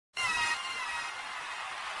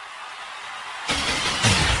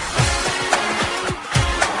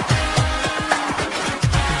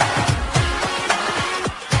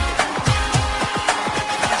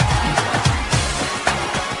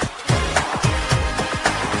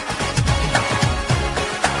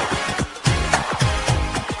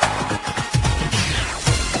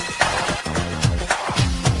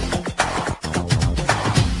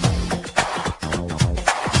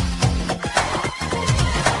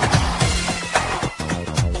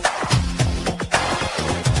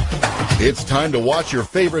It's time to watch your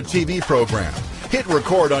favorite TV program. Hit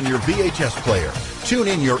record on your VHS player. Tune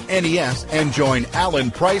in your NES and join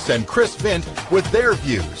Alan Price and Chris Vint with their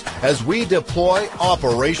views as we deploy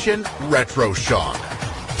Operation Retro Shock.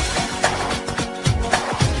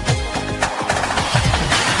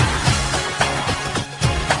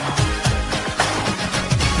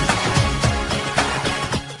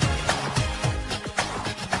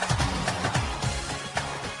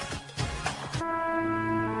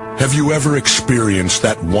 Have you ever experienced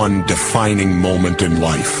that one defining moment in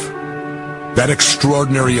life? That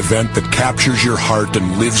extraordinary event that captures your heart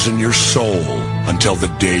and lives in your soul until the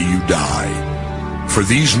day you die. For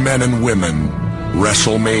these men and women,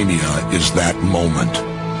 WrestleMania is that moment.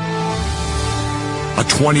 A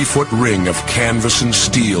 20-foot ring of canvas and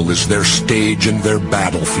steel is their stage and their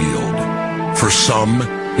battlefield. For some,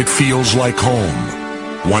 it feels like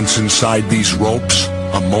home. Once inside these ropes,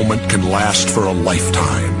 a moment can last for a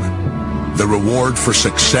lifetime. The reward for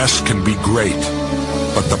success can be great,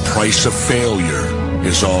 but the price of failure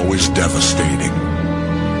is always devastating.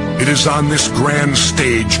 It is on this grand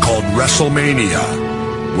stage called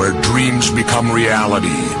WrestleMania where dreams become reality,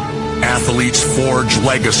 athletes forge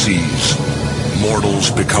legacies, mortals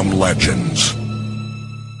become legends.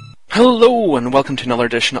 Hello and welcome to another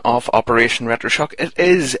edition of Operation Retro Shock. It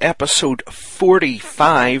is episode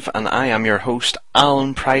 45 and I am your host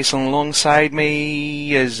Alan Price, and alongside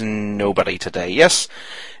me is nobody today. Yes,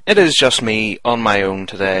 it is just me on my own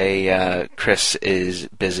today. Chris is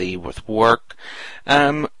busy with work,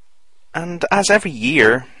 and as every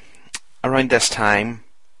year around this time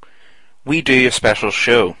we do a special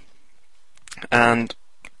show, and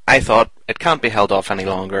I thought it can't be held off any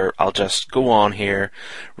longer. I'll just go on here,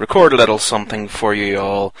 record a little something for you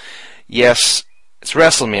all. Yes, it's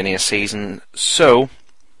WrestleMania season, so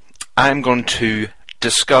I'm going to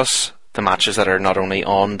discuss the matches that are not only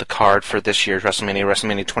on the card for this year's WrestleMania,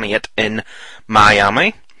 WrestleMania 28 in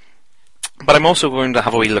Miami, but I'm also going to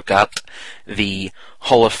have a wee look at the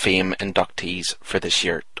Hall of Fame inductees for this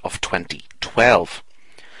year of 2012.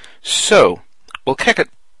 So, we'll kick it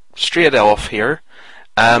straight off here.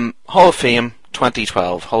 Hall of Fame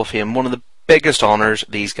 2012. Hall of Fame, one of the biggest honours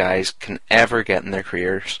these guys can ever get in their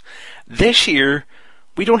careers. This year,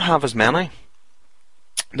 we don't have as many.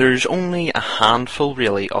 There's only a handful,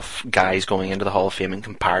 really, of guys going into the Hall of Fame in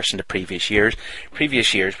comparison to previous years.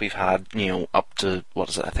 Previous years, we've had, up to,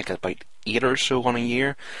 I think about 8 or so on a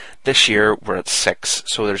year. This year, we're at 6,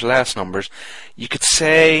 so there's less numbers. You could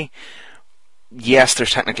say, yes,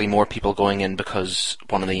 there's technically more people going in because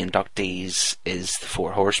one of the inductees is the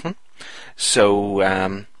Four Horsemen.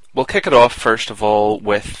 So, we'll kick it off, first of all,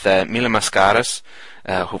 with Mil Mascaras.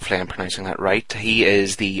 Hopefully I'm pronouncing that right. He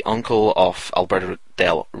is the uncle of Alberto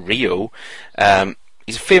Del Rio.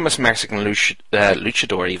 He's a famous Mexican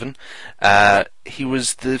luchador, even. He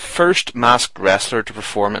was the first masked wrestler to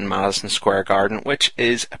perform in Madison Square Garden, which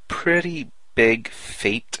is a pretty big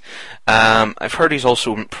feat. I've heard he's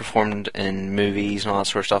also performed in movies and all that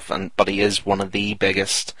sort of stuff, but he is one of the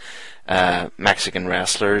biggest Mexican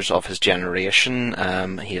wrestlers of his generation.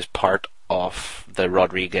 He is part of the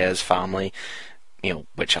Rodriguez family,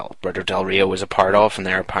 which Alberto Del Rio is a part of, and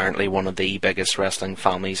they're apparently one of the biggest wrestling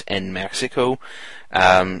families in Mexico.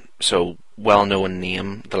 So, well-known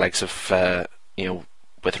name, the likes of,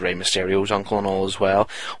 with Rey Mysterio's uncle and all as well.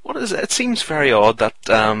 It seems very odd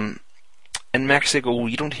that, in Mexico,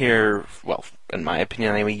 you don't hear, well, in my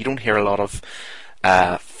opinion anyway, you don't hear a lot of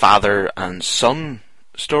father and son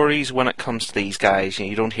stories when it comes to these guys.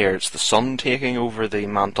 You don't hear it's the son taking over the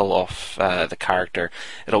mantle of the character.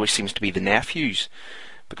 It always seems to be the nephews,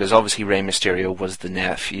 because obviously Rey Mysterio was the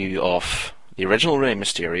nephew of the original Rey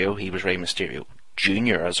Mysterio. He was Rey Mysterio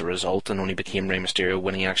Jr. as a result, and only became Rey Mysterio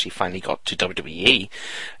when he actually finally got to WWE.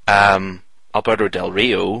 Alberto Del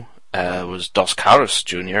Rio was Dos Caras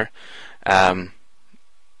Jr.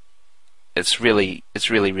 It's really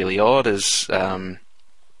odd, as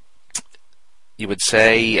you would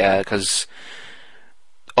say, because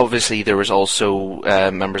obviously there was also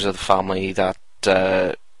members of the family that,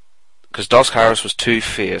 because Dos Caras was two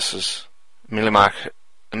faces, Mil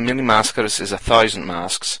Mascaras is 1,000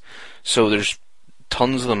 masks, so there's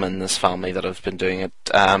tons of them in this family that have been doing it.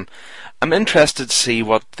 I'm interested to see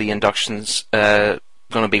what the inductions going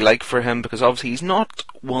to be like for him, because obviously he's not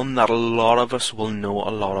one that a lot of us will know a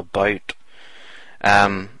lot about.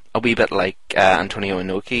 A wee bit like Antonio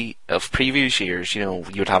Inoki of previous years.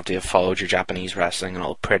 You'd have to have followed your Japanese wrestling and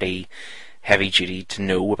all pretty heavy duty to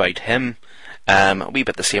know about him. A wee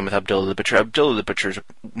bit the same with Abdullah the Butcher. Abdullah the Butcher's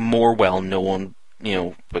more well known,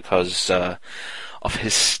 because of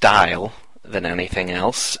his style than anything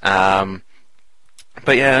else.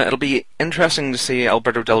 But yeah, it'll be interesting to see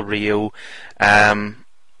Alberto Del Rio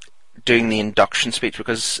doing the induction speech,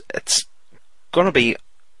 because it's going to be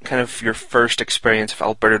kind of your first experience of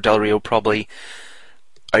Alberto Del Rio probably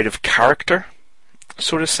out of character,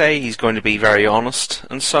 so to say. He's going to be very honest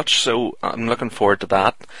and such, so I'm looking forward to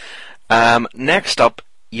that. Next up,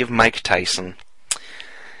 you have Mike Tyson.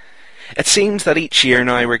 It seems that each year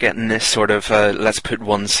now we're getting this sort of let's put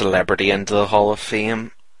one celebrity into the Hall of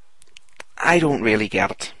Fame. I don't really get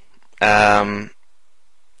it.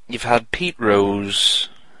 You've had Pete Rose,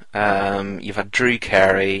 you've had Drew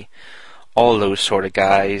Carey, all those sort of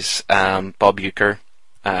guys, Bob Uecker.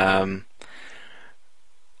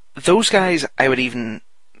 Those guys, I would even,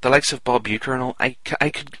 the likes of Bob Uecker and all, I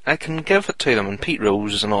can give it to them, and Pete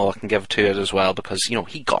Rose and all, I can give it to it as well, because, you know,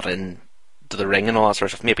 he got into the ring and all that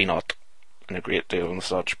sort of stuff. Maybe not in a great deal and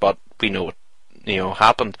such, but we know it, you know,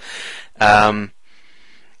 happened.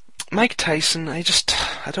 Mike Tyson, I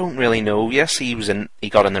don't really know. Yes, he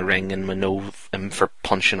got in the ring, and we know him for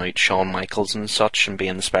punching out Shawn Michaels and such, and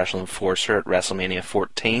being the special enforcer at WrestleMania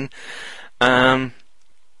 14.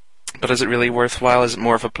 But is it really worthwhile? Is it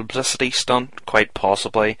more of a publicity stunt? Quite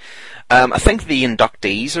possibly. I think the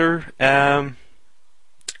inductees are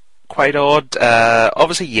quite odd.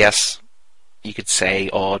 Obviously, yes, you could say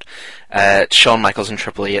odd. Shawn Michaels and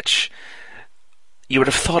Triple H. You would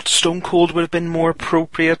have thought Stone Cold would have been more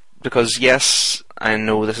appropriate, because yes, I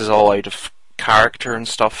know this is all out of character and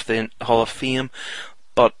stuff, the Hall of Fame,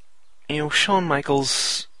 but, you know, Shawn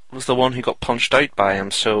Michaels was the one who got punched out by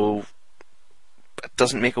him, so it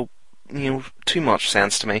doesn't make too much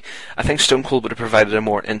sense to me. I think Stone Cold would have provided a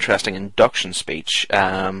more interesting induction speech,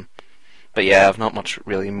 but yeah, I've not much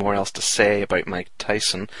really more else to say about Mike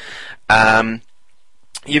Tyson.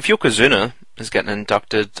 Yokozuna is getting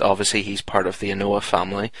inducted. Obviously, he's part of the Inoue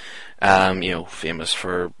family. Famous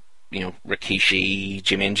for, Rikishi,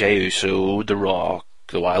 Jimmy and Jey Uso, The Rock,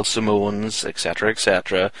 the Wild Samoans, etc.,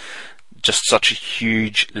 etc. Just such a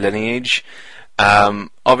huge lineage.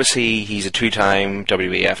 Obviously, he's a two-time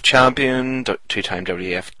WWF champion, two-time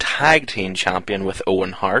WWF Tag Team champion with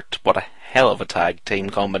Owen Hart. What a hell of a tag team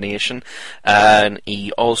combination. And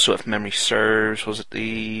he also, if memory serves, I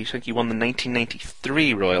think he won the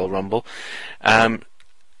 1993 Royal Rumble.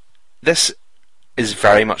 This is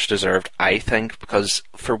very much deserved, I think, because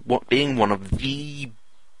for being one of the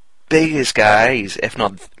biggest guys, if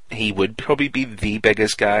not, he would probably be the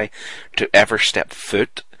biggest guy to ever step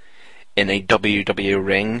foot in a WWE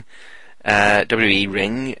ring,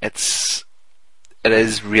 it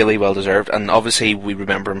is really well deserved, and obviously we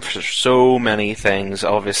remember him for so many things.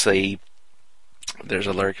 Obviously, there's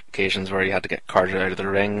other occasions where he had to get carted out of the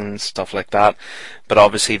ring and stuff like that, but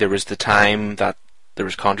obviously there was the time that there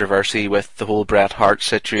was controversy with the whole Bret Hart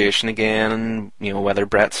situation again, and whether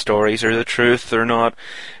Bret's stories are the truth or not,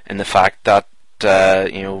 and the fact that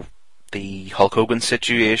the Hulk Hogan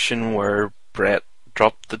situation where Bret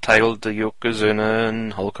dropped the title to Yokozuna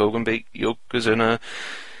and Hulk Hogan beat Yokozuna.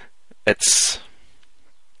 It's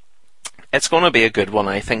going to be a good one,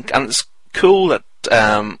 I think, and it's cool that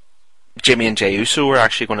Jimmy and Jey Uso are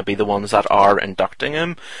actually going to be the ones that are inducting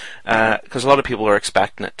him, because a lot of people are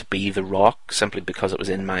expecting it to be The Rock, simply because it was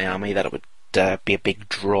in Miami, that it would be a big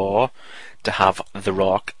draw to have The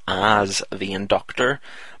Rock as the inductor.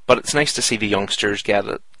 But it's nice to see the youngsters get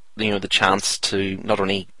the chance to not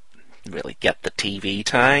only really get the TV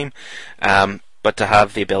time, but to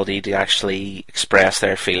have the ability to actually express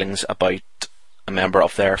their feelings about a member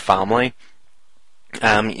of their family.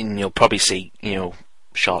 And you'll probably see,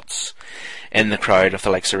 shots in the crowd of the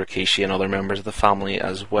likes of Rikishi and other members of the family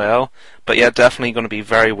as well. But yeah, definitely going to be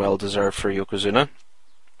very well deserved for Yokozuna.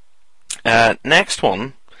 Next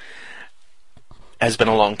one has been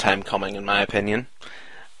a long time coming, in my opinion,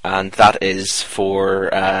 and that is for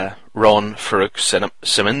Ron Farouk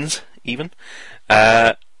Simmons, even.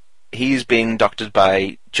 He's being inducted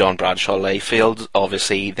by John Bradshaw Layfield.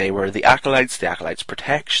 Obviously, they were the Acolytes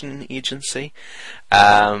Protection Agency.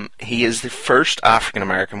 He is the first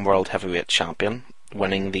African-American World Heavyweight Champion,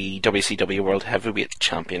 winning the WCW World Heavyweight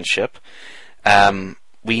Championship.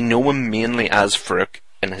 We know him mainly as Farouk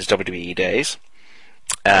in his WWE days.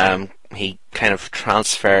 He kind of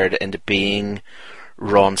transferred into being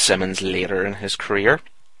Ron Simmons later in his career.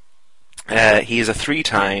 He is a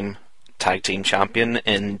 3-time tag team champion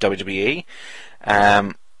in WWE.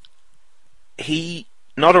 He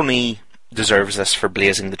not only deserves this for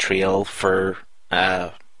blazing the trail for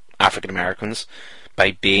African Americans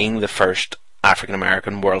by being the first African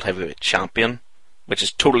American World Heavyweight Champion, which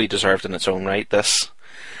is totally deserved in its own right, but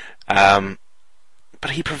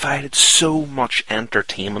he provided so much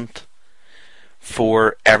entertainment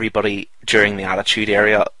for everybody during the Attitude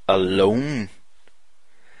Era alone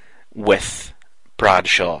with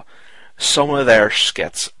Bradshaw. Some of their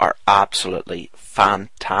skits are absolutely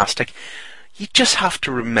fantastic. You just have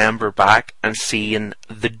to remember back and seeing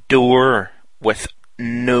the door with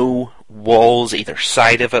no walls either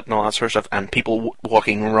side of it and all that sort of stuff, and people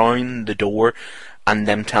walking around the door and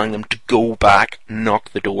them telling them to go back,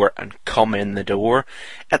 knock the door, and come in the door.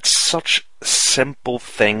 It's such simple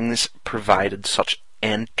things provided such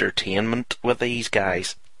entertainment with these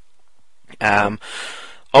guys.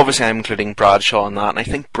 Obviously I'm including Bradshaw in that, and I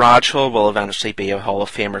think Bradshaw will eventually be a Hall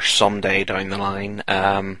of Famer someday down the line,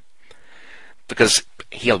 because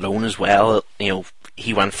he alone as well,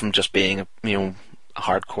 he went from just being a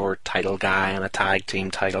hardcore title guy and a tag team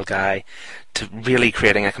title guy to really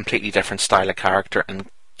creating a completely different style of character and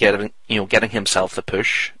getting himself the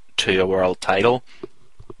push to a world title.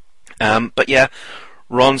 But yeah,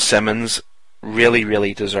 Ron Simmons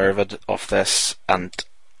really deserved of this, and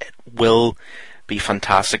it will be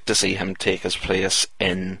fantastic to see him take his place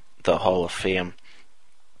in the Hall of Fame.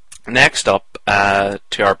 Next up,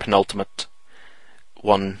 to our penultimate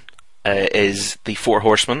one, is the Four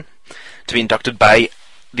Horsemen, to be inducted by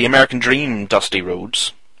the American Dream, Dusty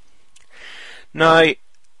Rhodes. Now,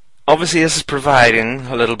 obviously this is providing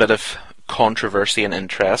a little bit of controversy and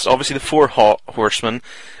interest. Obviously the Four Horsemen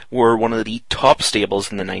were one of the top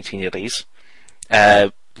stables in the 1980s.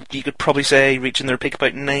 You could probably say reaching their peak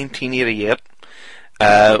about 1988,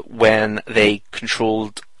 when they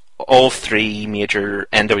controlled all three major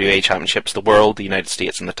NWA championships, the World, the United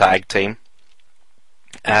States, and the Tag Team.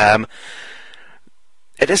 It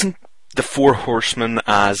isn't the Four Horsemen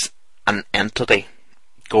as an entity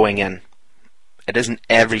going in. It isn't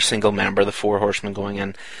every single member of the Four Horsemen going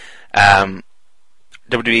in.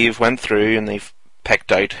 WWE went through and they've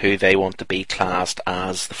picked out who they want to be classed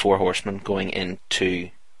as the Four Horsemen going into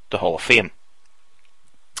the Hall of Fame.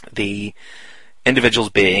 The individuals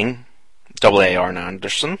being A. Arn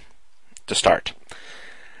Anderson to start.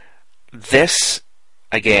 This,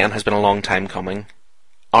 again, has been a long time coming.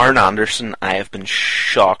 Arn Anderson, I have been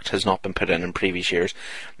shocked, has not been put in previous years.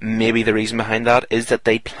 Maybe the reason behind that is that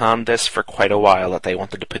they planned this for quite a while, that they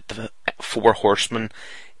wanted to put the Four Horsemen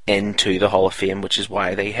into the Hall of Fame, which is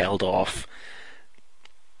why they held off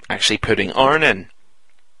actually putting Arn in.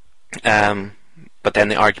 But then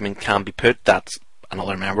the argument can be put that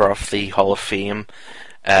another member of the Hall of Fame,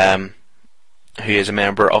 who is a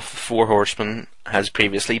member of the Four Horsemen, has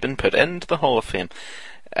previously been put into the Hall of Fame.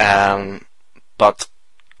 But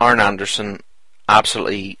Arn Anderson,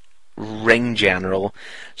 absolutely ring general.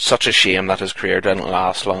 Such a shame that his career didn't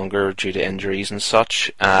last longer due to injuries and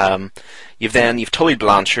such. You've Tully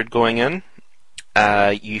Blanchard going in.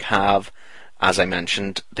 You have, as I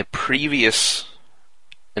mentioned, the previous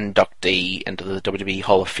inductee into the WWE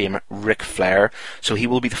Hall of Fame, Ric Flair. So he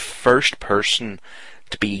will be the first person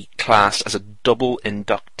to be classed as a double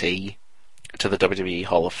inductee to the WWE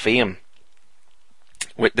Hall of Fame.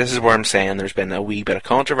 This is where I'm saying there's been a wee bit of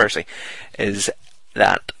controversy, is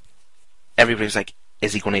that everybody's like,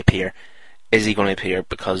 is he going to appear? Is he going to appear?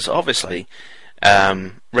 Because obviously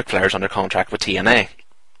Ric Flair's under contract with TNA.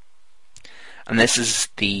 And this is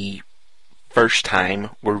the first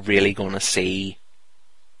time we're really going to see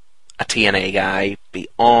a TNA guy be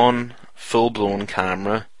on full-blown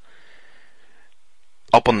camera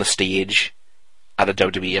up on the stage at a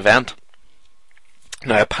WWE event.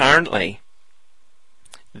 Now apparently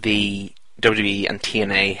the WWE and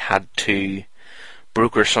TNA had to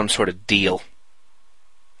broker some sort of deal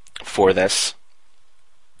for this.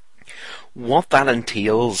 What that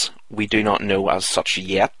entails, we do not know as such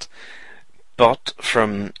yet, but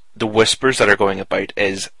from the whispers that are going about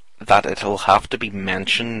is that it'll have to be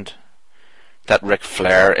mentioned that Ric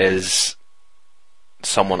Flair is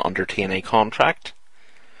someone under TNA contract.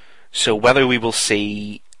 So whether we will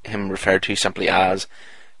see him referred to simply as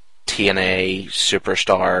TNA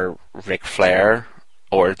superstar Ric Flair,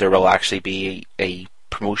 or there will actually be a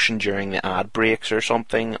promotion during the ad breaks or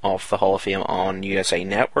something of the Hall of Fame on USA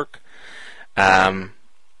Network,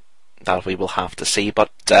 that we will have to see.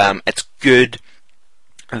 But it's good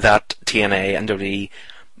that TNA and WWE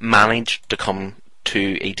managed to come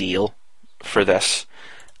to a deal for this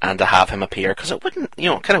and to have him appear, because it wouldn't,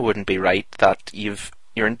 kind of wouldn't be right that you're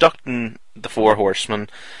inducting the Four Horsemen,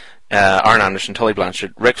 Arn Anderson, Tully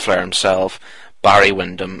Blanchard, Ric Flair himself, Barry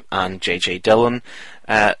Windham, and J.J. Dillon,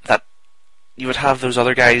 that you would have those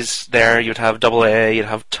other guys there. You'd have Double A, you'd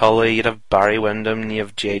have Tully, you'd have Barry Windham, you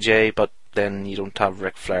have JJ, but then you don't have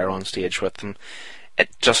Ric Flair on stage with them. It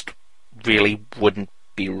just really wouldn't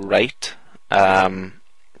be right.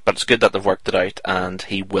 but it's good that they've worked it out, and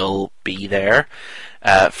he will be there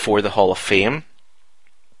for the Hall of Fame.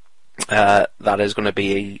 That is going to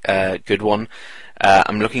be a good one.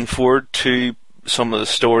 I'm looking forward to some of the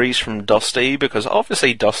stories from Dusty, because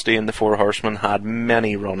obviously Dusty and the Four Horsemen had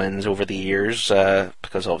many run-ins over the years,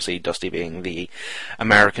 because obviously Dusty being the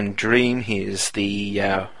American Dream, he is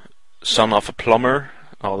the son of a plumber,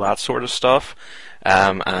 all that sort of stuff,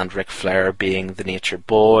 and Ric Flair being the Nature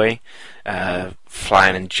Boy,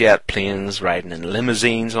 flying in jet planes, riding in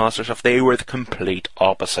limousines and all that sort of stuff. They were the complete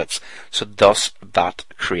opposites, so thus that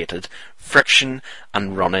created friction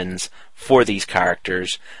and run-ins for these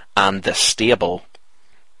characters and the stable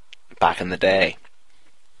back in the day.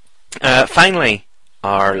 Finally,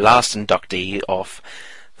 our last inductee of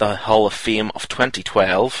the Hall of Fame of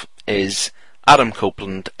 2012 is Adam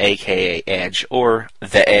Copeland, aka Edge, or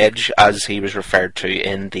The Edge, as he was referred to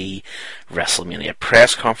in the WrestleMania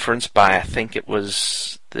press conference by, I think it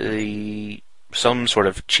was some sort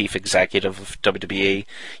of chief executive of WWE.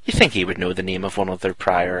 You think he would know the name of one of their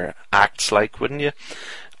prior acts, like, wouldn't you?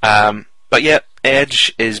 But yeah,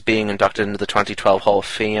 Edge is being inducted into the 2012 Hall of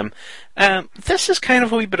Fame. This is kind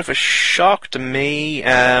of a wee bit of a shock to me,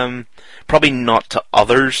 probably not to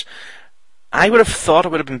others. I would have thought it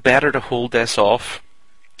would have been better to hold this off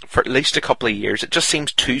for at least a couple of years. It just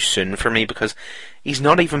seems too soon for me, because he's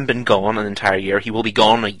not even been gone an entire year. He will be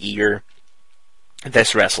gone a year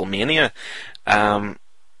this WrestleMania.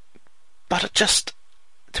 But it just,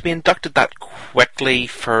 to be inducted that quickly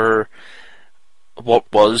for what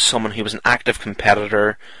was someone who was an active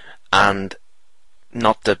competitor, and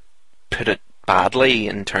not to put it badly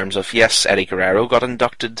in terms of, yes, Eddie Guerrero got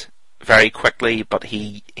inducted very quickly, but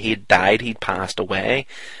he had died, he'd passed away.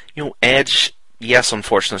 You know, Edge, yes,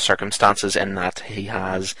 unfortunate circumstances in that he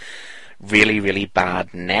has really, really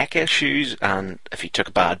bad neck issues, and if he took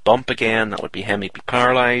a bad bump again, that would be him, he'd be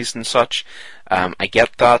paralysed and such. I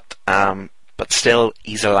get that, but still,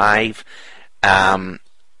 he's alive.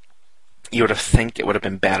 You would have think it would have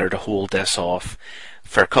been better to hold this off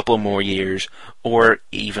for a couple more years, or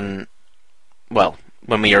even, well,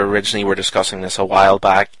 when we originally were discussing this a while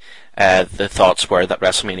back, the thoughts were that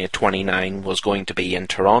WrestleMania 29 was going to be in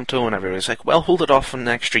Toronto, and everybody was like, well, hold it off for an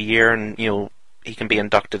extra year, and, you know, he can be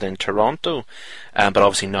inducted in Toronto. But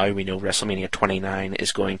obviously now we know WrestleMania 29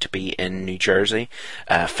 is going to be in New Jersey.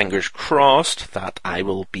 Fingers crossed that I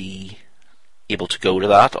will be able to go to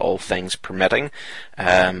that, all things permitting.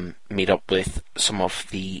 Meet up with some of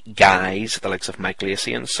the guys, the likes of Mike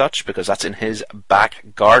Lacey and such, because that's in his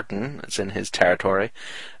back garden, it's in his territory.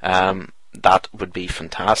 That would be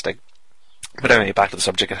fantastic. But anyway, back to the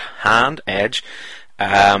subject at hand, Edge.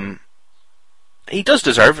 He does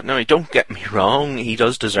deserve it. No, don't get me wrong, he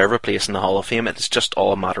does deserve a place in the Hall of Fame. It's just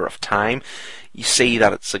all a matter of time. You see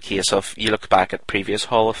that it's a case of, you look back at previous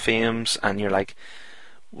Hall of Fames and you're like,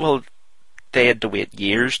 well, they had to wait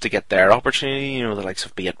years to get their opportunity, you know, the likes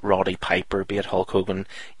of, be it Roddy Piper, be it Hulk Hogan.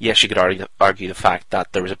 Yes, you could argue the fact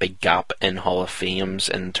that there was a big gap in Hall of Fames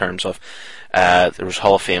in terms of, there was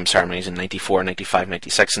Hall of Fame ceremonies in 94, 95,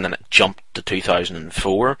 96, and then it jumped to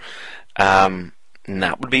 2004. And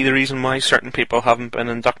that would be the reason why certain people haven't been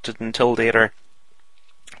inducted until later.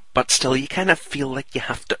 But still, you kind of feel like you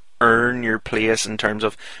have to earn your place in terms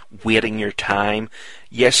of waiting your time.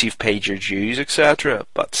 Yes, you've paid your dues, etc.,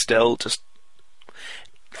 but still, just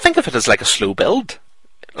think of it as like a slow build.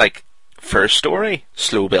 Like, first story,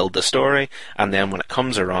 slow build the story, and then when it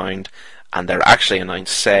comes around and they're actually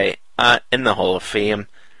announced, say, in the Hall of Fame,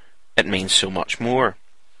 it means so much more.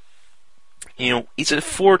 You know, he's a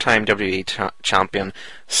 4-time WWE champion,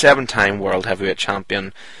 7-time World Heavyweight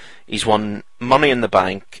Champion. He's won Money in the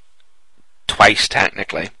Bank twice,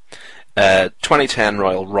 technically. 2010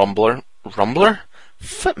 Royal Rumbler?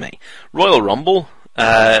 Fit me. Royal Rumble.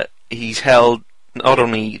 He's held not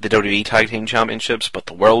only the WWE Tag Team Championships, but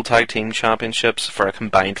the World Tag Team Championships for a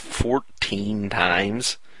combined 14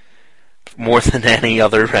 times. More than any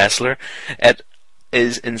other wrestler. It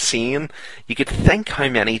is insane. You could think how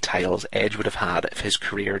many titles Edge would have had if his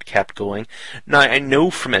career had kept going. Now, I know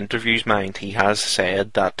from interviews, mind, he has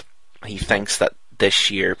said that he thinks that this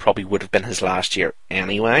year probably would have been his last year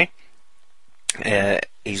anyway.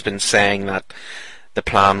 He's been saying that the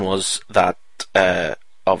plan was that,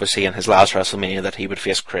 obviously in his last WrestleMania, that he would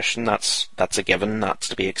face Christian. That's a given. That's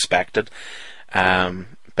to be expected.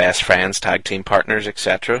 Best friends, tag team partners,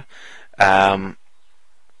 etc.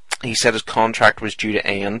 He said his contract was due to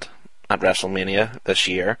end at WrestleMania this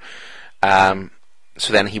year. So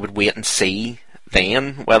then he would wait and see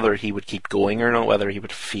then whether he would keep going or not, whether he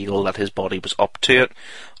would feel that his body was up to it.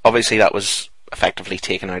 Obviously that was effectively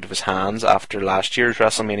taken out of his hands after last year's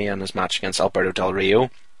WrestleMania and his match against Alberto Del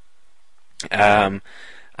Rio. and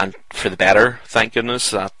for the better, thank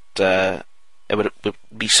goodness, that it would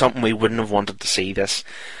be something we wouldn't have wanted to see this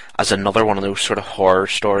as another one of those sort of horror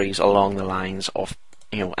stories along the lines of,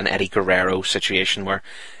 an Eddie Guerrero situation where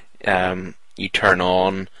you turn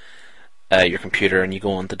on your computer and you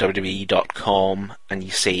go on to WWE.com and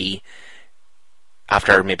you see,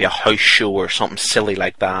 after maybe a house show or something silly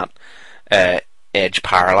like that, Edge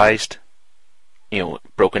paralysed,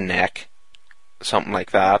 broken neck, something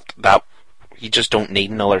like that. That you just don't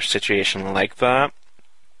need another situation like that.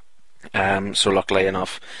 So luckily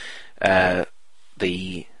enough,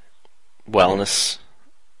 the wellness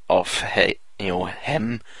of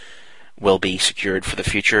him will be secured for the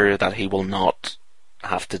future, that he will not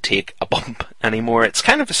have to take a bump anymore. It's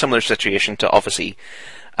kind of a similar situation to, obviously,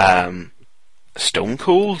 Stone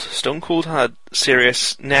Cold. Stone Cold had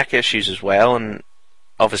serious neck issues as well, and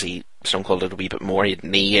obviously Stone Cold did a wee bit more. He had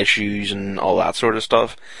knee issues and all that sort of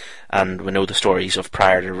stuff, and we know the stories of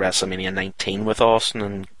prior to WrestleMania 19 with Austin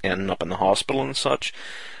and ending up in the hospital and such.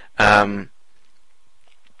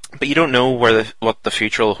 But you don't know what the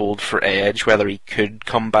future will hold for Edge, whether he could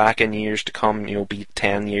come back in years to come, be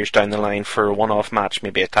 10 years down the line for a one-off match,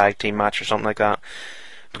 maybe a tag team match or something like that.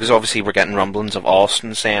 Because obviously we're getting rumblings of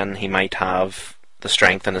Austin saying he might have the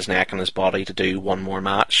strength in his neck and his body to do one more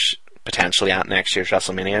match, potentially at next year's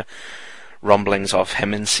WrestleMania. Rumblings of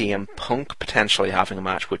him and CM Punk potentially having a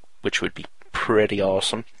match, which would be pretty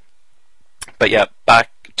awesome. But yeah,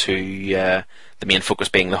 back to the main focus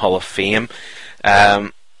being the Hall of Fame.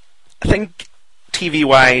 I think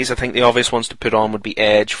TV-wise, the obvious ones to put on would be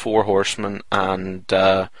Edge, Four Horsemen, and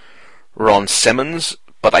Ron Simmons.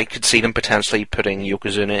 But I could see them potentially putting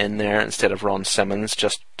Yokozuna in there instead of Ron Simmons,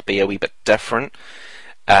 just to be a wee bit different.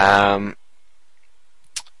 But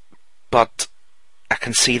I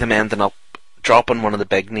can see them ending up dropping one of the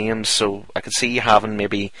big names, so I could see having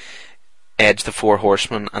maybe Edge, the Four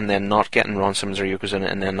Horsemen, and then not getting Ron Simmons or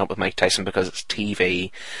Yokozuna, and then up with Mike Tyson because it's TV,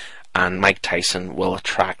 and Mike Tyson will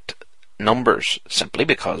attract numbers simply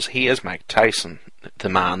because he is Mike Tyson, the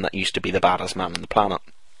man that used to be the baddest man on the planet,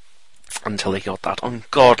 until he got that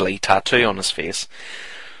ungodly tattoo on his face.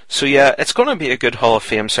 So yeah, it's going to be a good Hall of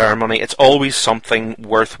Fame ceremony. It's always something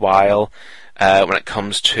worthwhile when it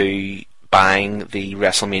comes to buying the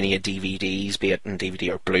WrestleMania DVDs, be it in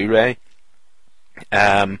DVD or Blu-ray.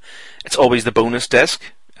 It's always the bonus disc,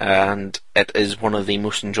 and it is one of the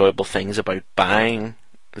most enjoyable things about buying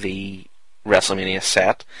the WrestleMania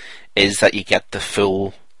set, is that you get the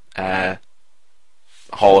full Hall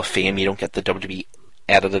of Fame. You don't get the WWE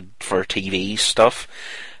edited for TV stuff,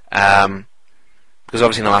 because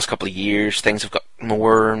obviously in the last couple of years things have got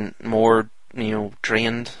more and more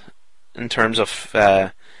drained in terms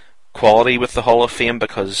of quality with the Hall of Fame,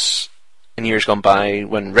 because in years gone by,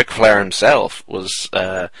 when Ric Flair himself was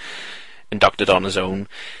inducted on his own,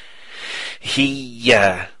 he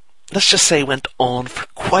let's just say went on for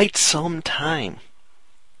quite some time.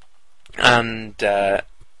 And I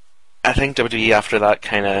think WWE after that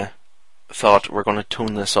kind of thought, we're going to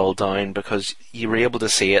tone this all down, because you were able to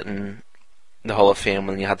see it in the Hall of Fame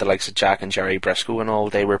when you had the likes of Jack and Jerry Briscoe and all.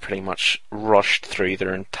 They were pretty much rushed through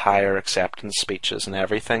their entire acceptance speeches and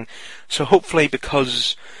everything. So hopefully,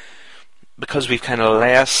 because we've kind of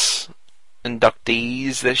less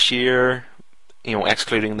inductees this year,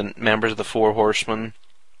 excluding the members of the Four Horsemen,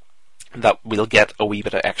 that we'll get a wee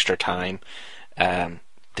bit of extra time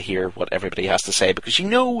to hear what everybody has to say, because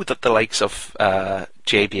that the likes of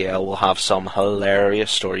JBL will have some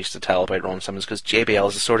hilarious stories to tell about Ron Simmons, because JBL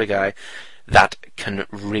is the sort of guy that can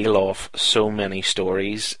reel off so many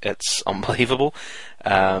stories. It's unbelievable.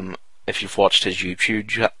 If you've watched his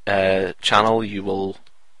YouTube channel, you will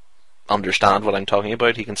understand what I'm talking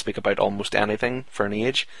about. He can speak about almost anything for an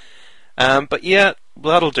age. But yeah,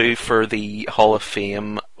 that'll do for the Hall of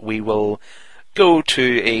Fame. We will go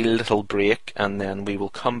to a little break, and then we will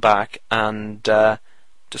come back and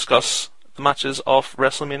discuss the matches of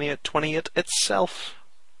WrestleMania 28 itself.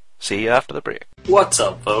 See you after the break. What's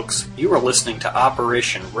up, folks? You are listening to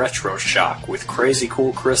Operation Retro Shock with Crazy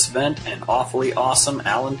Cool Chris Vent and Awfully Awesome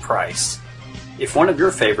Alan Price. If one of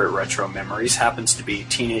your favorite retro memories happens to be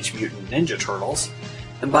Teenage Mutant Ninja Turtles,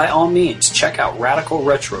 then by all means check out Radical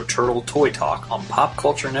Retro Turtle Toy Talk on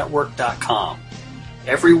PopCultureNetwork.com.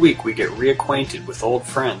 Every week we get reacquainted with old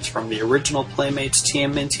friends from the original Playmates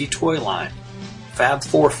TMNT toy line. Fab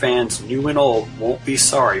 4 fans new and old won't be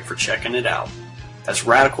sorry for checking it out. That's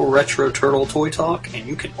Radical Retro Turtle Toy Talk, and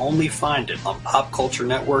you can only find it on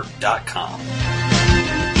PopCultureNetwork.com.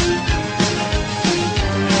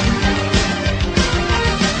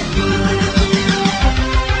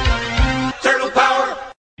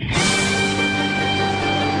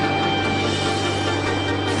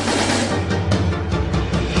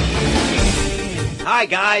 Hi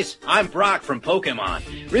guys, I'm Brock from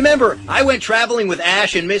Pokemon. Remember, I went traveling with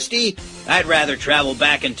Ash and Misty? I'd rather travel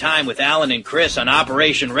back in time with Alan and Chris on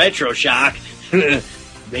Operation Retro Shock.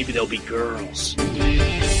 Maybe they'll be girls.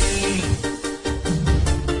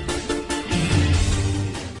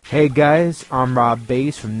 Hey guys, I'm Rob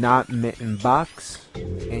Bass from Not Mitten Box,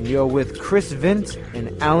 and you're with Chris Vint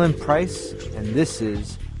and Alan Price, and this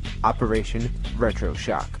is Operation Retro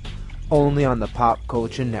Shock, only on the Pop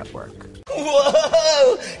Culture Network.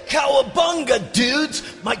 Whoa! Cowabunga, dudes!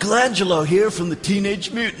 Michelangelo here from the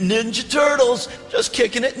Teenage Mutant Ninja Turtles. Just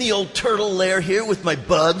kicking it in the old turtle lair here with my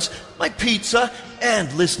buds, my pizza,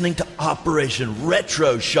 and listening to Operation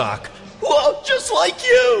Retro Shock. Whoa, just like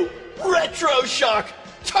you! Retro Shock!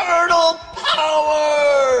 Turtle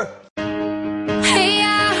power! Hey,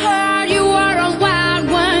 I heard you were a wild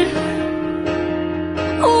one.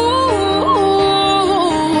 Ooh,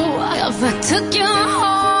 if I took you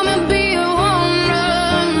home and be a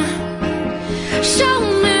woman, show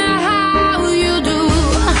me how you do.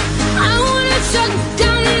 I wanna shut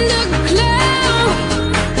down the club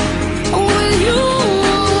with you.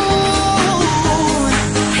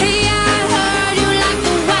 Hey, I heard you like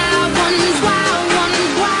the wild ones, wild ones,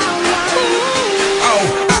 wild ones. Oh,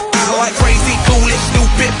 I like crazy, foolish,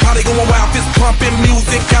 stupid, probably going wild, fist pumping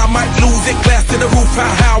music. I might lose it, glass to the roof,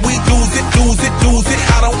 how we use it, use it, use it.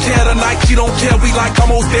 I don't care tonight, she don't care, we like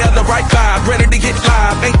almost there, the right vibe, ready to get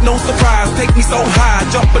live, ain't no surprise, take me so high,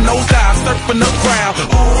 jumping those dives, surfing the crowd.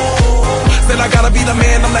 Ooh, said I gotta be the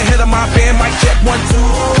man, I'm the head of my band, mic check 1,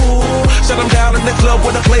 2. Shut them down in the club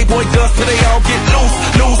where the Playboy does, till they all get loose,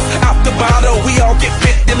 loose, out the bottle, we all get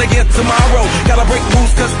fit, then again tomorrow, gotta break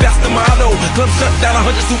rules cause that's the motto, club shut down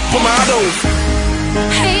 100 supermodels.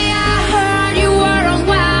 Hey, I heard you were a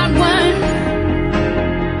wild one.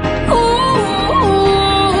 Ooh,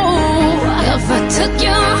 if I took you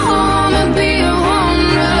home and be a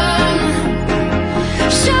woman,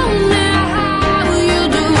 show me how you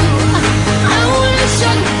do. I wanna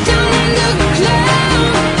shut down the club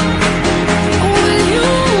with you.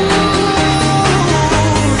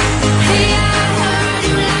 Hey, I heard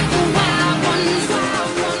you like the wild ones, wild ones,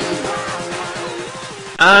 wild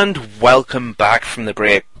ones. And welcome back from the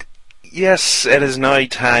break. Yes, it is now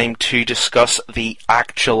time to discuss the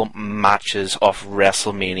actual matches of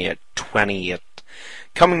WrestleMania 28,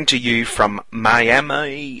 coming to you from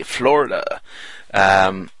Miami, Florida.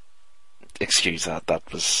 Excuse that. That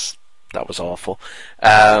was awful.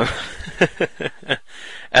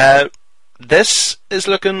 This is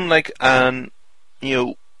looking like what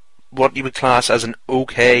you would class as an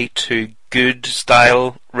okay to good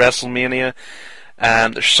style WrestleMania.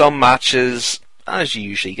 There's some matches, as you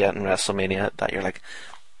usually get in WrestleMania, that you're like,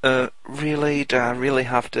 really? Do I really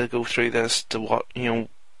have to go through this to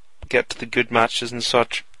get to the good matches and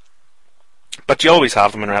such? But you always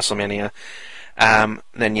have them in WrestleMania.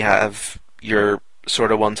 Then you have your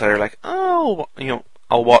sort of ones that are like, oh,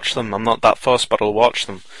 I'll watch them. I'm not that fussed, but I'll watch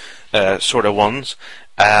them. Sort of ones.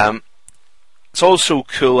 It's also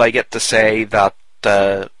cool, I get to say, that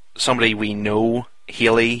somebody we know,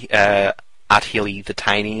 Haley, at Haley the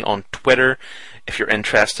Tiny on Twitter. If you're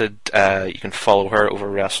interested, you can follow her over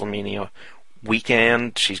WrestleMania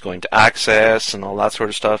weekend. She's going to Access and all that sort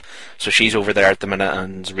of stuff. So she's over there at the minute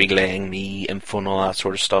and is relaying me info and all that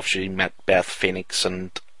sort of stuff. She met Beth Phoenix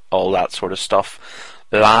and all that sort of stuff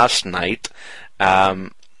last night.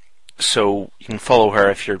 So you can follow her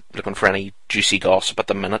if you're looking for any juicy gossip at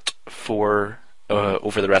the minute for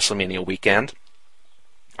over the WrestleMania weekend.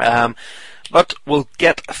 But we'll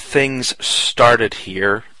get things started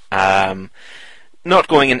here. Not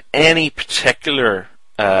going in any particular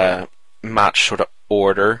match sort of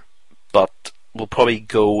order, but we'll probably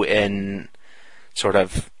go in sort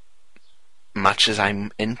of matches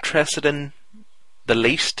I'm interested in the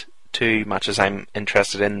least to matches I'm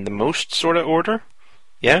interested in the most sort of order.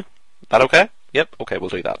 Yeah? That okay? Yep, okay, we'll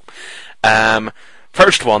do that.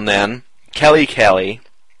 First one then, Kelly Kelly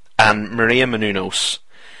and Maria Menounos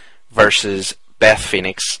versus Beth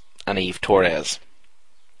Phoenix and Eve Torres.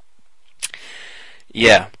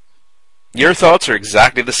 Yeah. Your thoughts are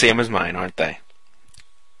exactly the same as mine, aren't they?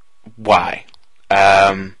 Why?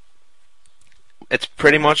 It's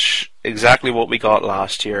pretty much exactly what we got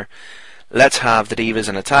last year. Let's have the Divas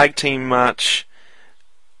in a tag team match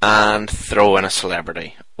and throw in a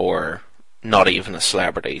celebrity. Or not even a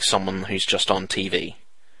celebrity. Someone who's just on TV.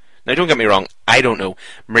 Now, don't get me wrong, I don't know.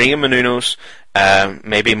 Maria Menounos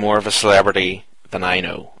may be more of a celebrity than I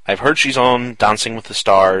know. I've heard she's on Dancing with the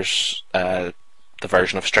Stars, the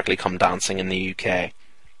version of Strictly Come Dancing in the UK.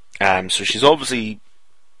 So she's obviously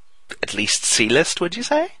at least C-list, would you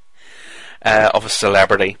say? Of a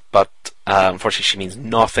celebrity, but Unfortunately, she means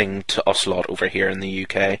nothing to us lot over here in the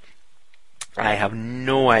UK. I have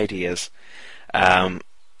no ideas. I'm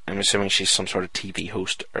assuming she's some sort of TV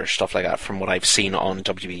host or stuff like that from what I've seen on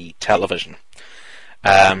WWE television.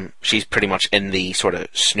 She's pretty much in the sort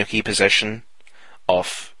of Snooki position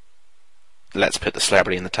of, let's put the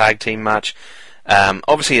celebrity in the tag team match.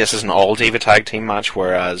 Obviously this is an all diva tag team match,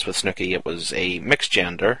 whereas with Snooki it was a mixed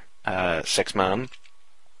gender 6-man.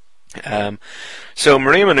 So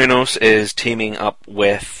Maria Menounos is teaming up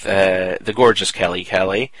with the gorgeous Kelly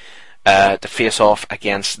Kelly to face off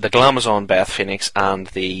against the Glamazon Beth Phoenix and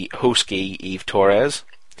the Hosky Eve Torres.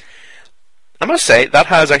 I must say, that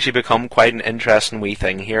has actually become quite an interesting wee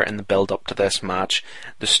thing here in the build-up to this match.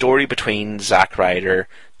 The story between Zack Ryder,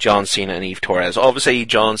 John Cena and Eve Torres. Obviously,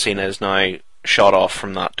 John Cena is now shot off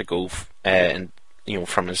from that to go, from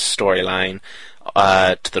his storyline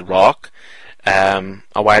to The Rock a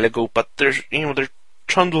while ago. But they're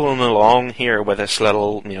trundling along here with this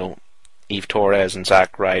little, Eve Torres and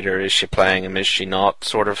Zack Ryder. Is she playing him? Is she not?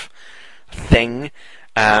 Sort of thing.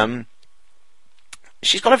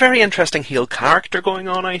 She's got a very interesting heel character going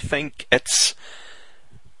on, I think. It's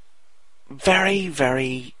very,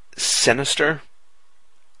 very sinister.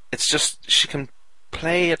 It's just, she can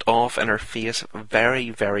play it off in her face very,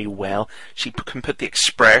 very well. She can put the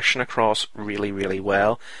expression across really, really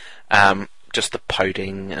well. Just the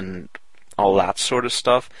pouting and all that sort of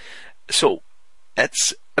stuff. So,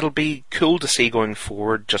 it'll be cool to see going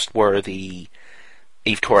forward just where the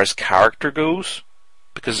Eve Torres character goes,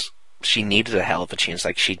 because she needed a hell of a change.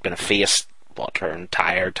 Like, she'd been a face, her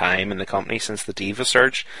entire time in the company since the Diva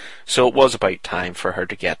Surge. So it was about time for her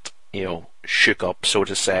to get, shook up, so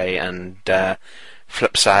to say, and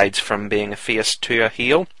flip sides from being a face to a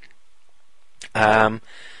heel. But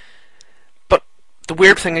the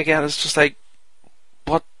weird thing again is just like,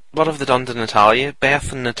 what have they done to Natalya?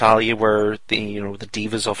 Beth and Natalya were the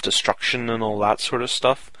divas of destruction and all that sort of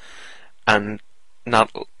stuff. And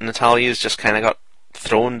Natalya's just kind of got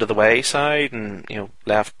thrown to the wayside and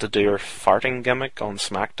left to do her farting gimmick on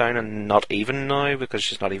SmackDown, and not even now because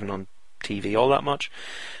she's not even on TV all that much.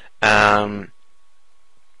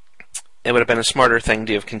 It would have been a smarter thing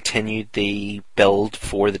to have continued the build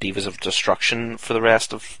for the Divas of Destruction for the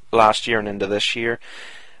rest of last year and into this year.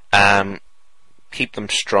 Keep them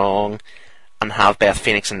strong and have Beth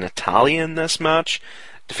Phoenix and Natalya in this match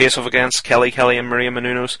to face off against Kelly Kelly and Maria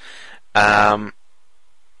Menounos.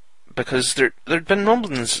 Because there'd been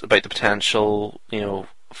rumblings about the potential,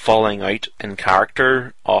 falling out in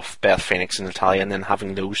character of Beth Phoenix and Natalya, and then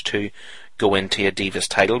having those two go into a Divas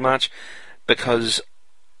title match, because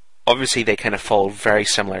obviously they kind of followed very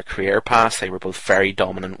similar career paths. They were both very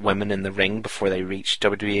dominant women in the ring before they reached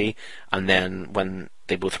WWE, and then when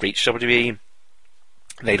they both reached WWE,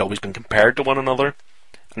 they'd always been compared to one another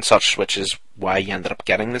and such, which is why you ended up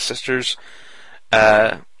getting the sisters,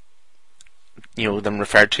 them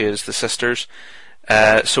referred to as the sisters,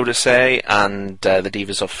 so to say, and the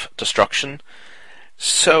Divas of Destruction.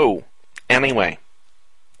 So, anyway,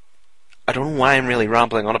 I don't know why I'm really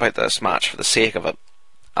rambling on about this match for the sake of it.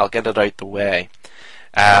 I'll get it out the way.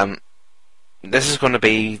 This is going to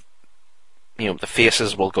be, the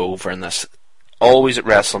faces will go over in this. Always at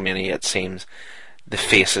WrestleMania, it seems, the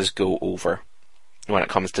faces go over when it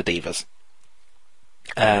comes to Divas.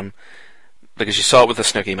 Because you saw it with the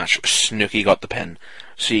Snooki match, Snooki got the pin.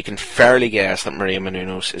 So you can fairly guess that Maria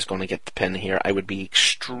Menounos is going to get the pin here. I would be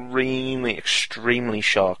extremely, extremely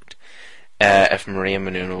shocked if Maria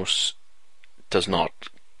Menounos does not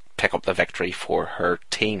pick up the victory for her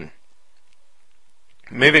team.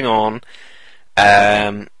 Moving on,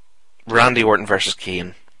 Randy Orton versus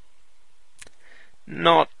Kane.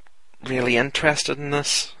 Not really interested in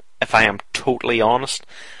this, if I am totally honest.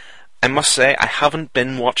 I must say, I haven't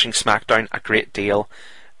been watching SmackDown a great deal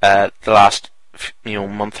the last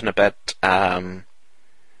month and a bit,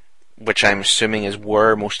 which I'm assuming is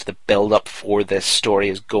where most of the build-up for this story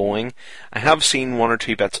is going. I have seen one or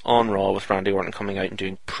two bits on Raw with Randy Orton coming out and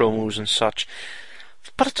doing promos and such,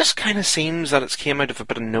 but it just kind of seems that it's came out of a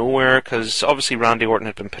bit of nowhere, because obviously Randy Orton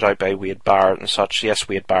had been put out by Wade Barrett and such. Yes,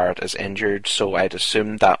 Wade Barrett is injured, so I'd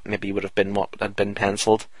assumed that maybe would have been what had been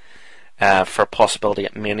penciled for a possibility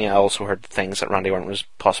at Mania. I also heard things that Randy Orton was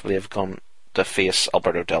possibly have gone to face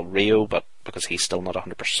Alberto Del Rio, but because he's still not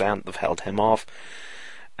 100%, they've held him off.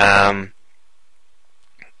 Randy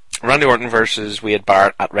Orton versus Wade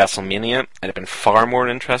Barrett at WrestleMania, I'd have been far more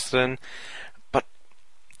interested in. But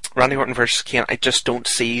Randy Orton versus Kane, I just don't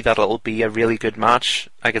see that it'll be a really good match.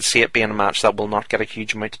 I could see it being a match that will not get a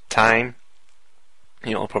huge amount of time.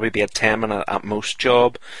 It'll probably be a 10-minute at most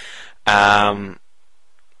job.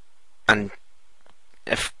 And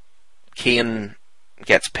if Kane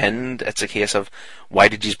gets pinned, it's a case of why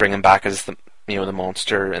did you bring him back as the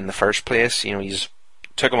monster in the first place? You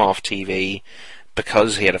took him off TV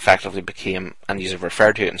because he had effectively became, and you've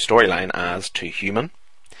referred to it in storyline as, too human.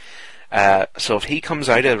 So if he comes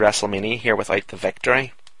out of WrestleMania here without the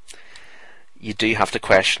victory, you do have to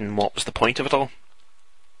question what was the point of it all.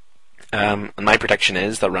 And my prediction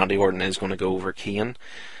is that Randy Orton is going to go over Kane,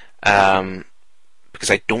 because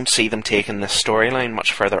I don't see them taking this storyline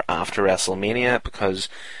much further after WrestleMania, because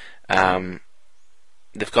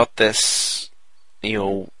they've got this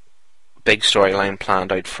big storyline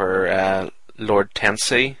planned out for Lord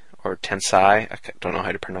Tensai, or Tensai, I don't know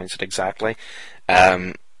how to pronounce it exactly,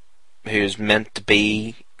 who's meant to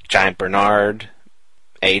be Giant Bernard,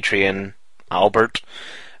 Adrian, Albert,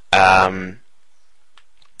 and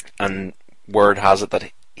word has it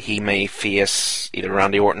that he may face either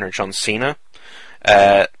Randy Orton or John Cena.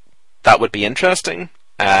 That would be interesting,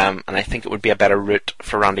 and I think it would be a better route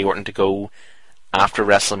for Randy Orton to go after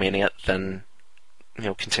WrestleMania than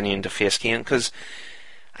continuing to face Kane, because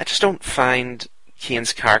I just don't find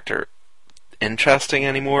Kane's character interesting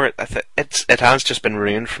anymore. It has just been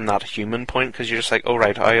ruined from that human point, because you're just like, oh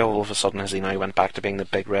right, how all of a sudden has he now went back to being the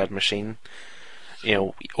big red machine?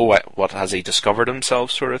 What has he discovered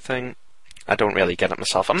himself, sort of thing. I don't really get it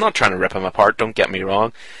myself. I'm not trying to rip him apart, don't get me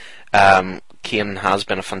wrong. Kane has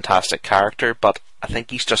been a fantastic character, but I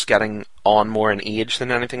think he's just getting on more in age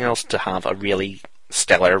than anything else to have a really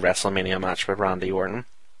stellar WrestleMania match with Randy Orton.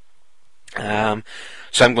 So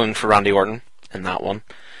I'm going for Randy Orton in that one.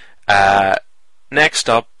 Next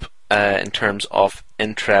up, in terms of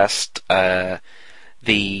interest,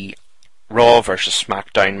 the Raw versus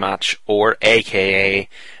SmackDown match, or aka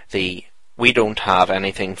the we don't have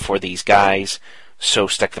anything for these guys, so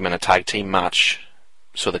stick them in a tag team match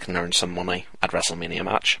so they can earn some money at WrestleMania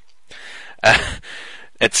match.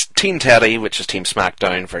 It's Team Teddy, which is Team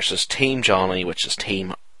SmackDown, versus Team Johnny, which is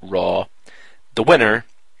Team Raw. The winner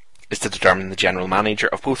is to determine the general manager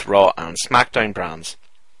of both Raw and SmackDown brands.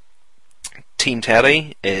 Team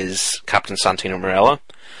Teddy is Captain Santino Marella,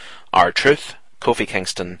 R-Truth, Kofi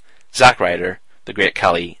Kingston, Zack Ryder, The Great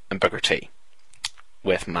Khali, and Booker T,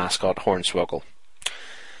 with mascot Hornswoggle.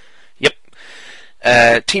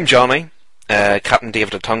 Yep. Team Johnny, Captain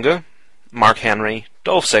David Otunga, Mark Henry,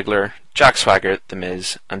 Dolph Ziggler, Jack Swagger, The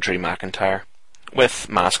Miz, and Drew McIntyre, with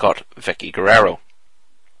mascot Vicky Guerrero.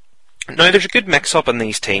 Now, there's a good mix-up in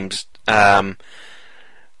these teams.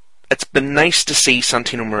 It's been nice to see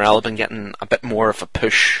Santino Marella been getting a bit more of a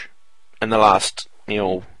push in the last,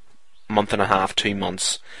 month and a half, 2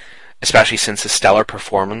 months, especially since his stellar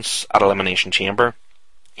performance at Elimination Chamber.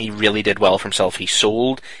 He really did well for himself. He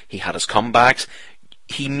sold, he had his comebacks,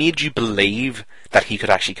 he made you believe that he could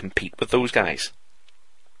actually compete with those guys.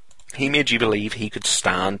 He made you believe he could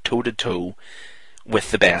stand toe-to-toe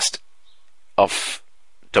with the best of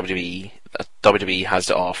WWE, that WWE has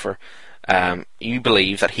to offer. You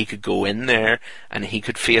believe that he could go in there and he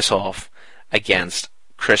could face off against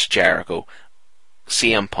Chris Jericho,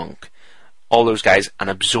 CM Punk, all those guys, and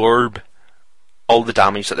absorb all the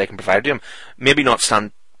damage that they can provide to him. Maybe not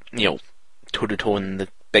stand, toe-to-toe in the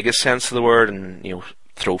biggest sense of the word and,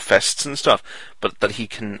 throw fists and stuff, but that he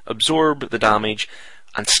can absorb the damage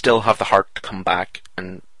and still have the heart to come back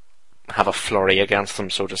and have a flurry against them,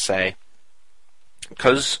 so to say.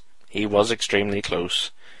 Because he was extremely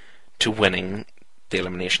close to winning the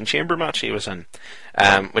Elimination Chamber match he was in,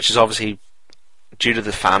 which is obviously, due to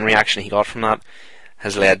the fan reaction he got from that,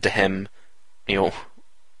 has led to him,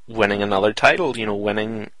 winning another title,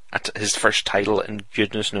 winning his first title in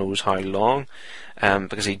goodness knows how long,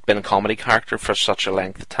 because he'd been a comedy character for such a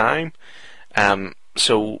length of time.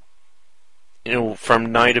 So,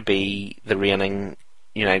 from now to be the reigning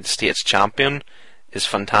United States champion is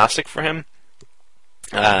fantastic for him.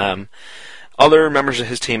 Other members of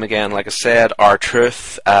his team, again, like I said,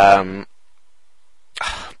 R-Truth. I'm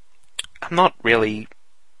not really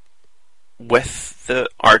with the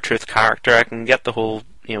R-Truth character. I can get the whole,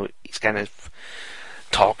 he's kind of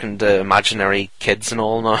talking to imaginary kids and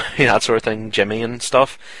all now, that sort of thing, Jimmy and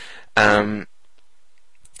stuff. But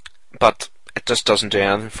it just doesn't do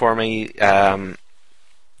anything for me.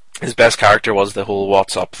 His best character was the whole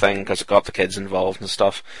What's Up thing, because it got the kids involved and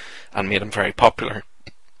stuff, and made him very popular.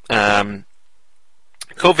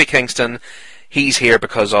 Kofi Kingston, he's here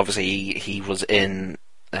because obviously he was in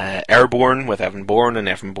Airborne with Evan Bourne, and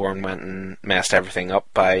Evan Bourne went and messed everything up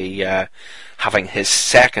by having his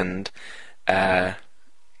second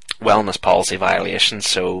wellness policy violation.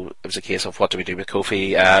 So it was a case of, what do we do with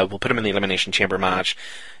Kofi? We'll put him in the Elimination Chamber match,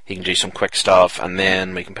 he can do some quick stuff, and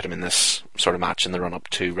then we can put him in this sort of match in the run-up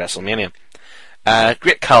to WrestleMania.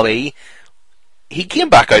 Great Khali, he came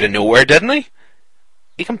back out of nowhere, didn't he?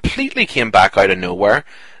 He completely came back out of nowhere.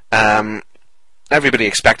 Everybody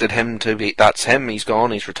expected him to be, that's him, he's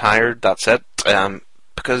gone, he's retired, that's it.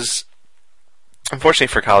 Because, unfortunately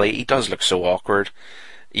for Khali, he does look so awkward.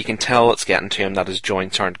 You can tell it's getting to him that his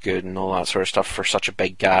joints aren't good and all that sort of stuff for such a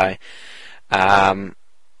big guy.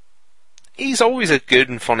 He's always a good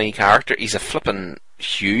and funny character. He's a flippin'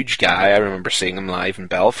 huge guy. I remember seeing him live in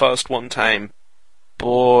Belfast one time.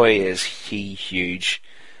 Boy, is he huge.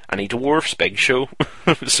 And he dwarfs Big Show.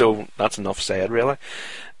 So that's enough said, really.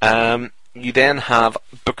 You then have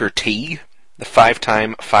Booker T, the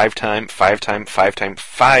five-time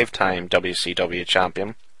WCW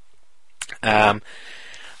champion. A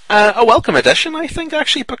welcome addition, I think,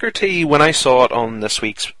 actually, Booker T. When I saw it on this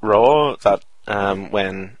week's Raw, that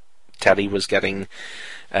when Teddy was getting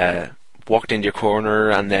walked into your corner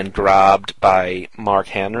and then grabbed by Mark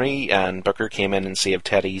Henry, and Booker came in and saved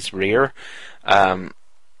Teddy's rear.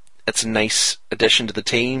 It's a nice addition to the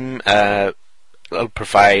team. It'll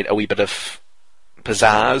provide a wee bit of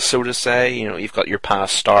pizzazz, so to say. You know, you've got your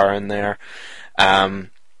past star in there. I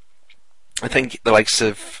think the likes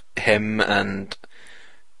of him and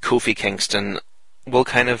Kofi Kingston will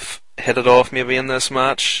kind of hit it off maybe in this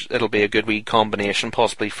match. It'll be a good wee combination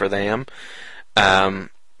possibly for them.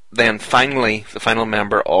 Then finally, the final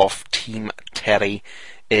member of Team Teddy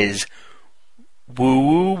is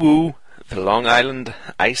the Long Island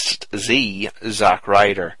Iced Z, Zack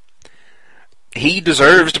Ryder. He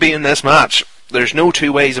deserves to be in this match. There's no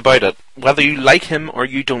two ways about it. Whether you like him or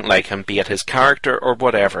you don't like him, be it his character or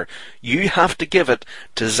whatever, you have to give it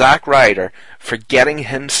to Zack Ryder for getting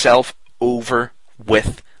himself over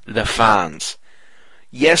with the fans.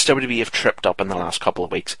 Yes, WWE have tripped up in the last couple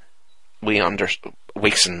of weeks.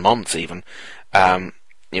 Weeks and months even. Putting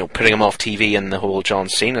him off TV in the whole John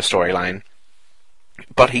Cena storyline.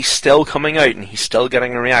 But he's still coming out and he's still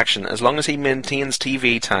getting a reaction. As long as he maintains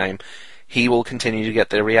TV time, he will continue to get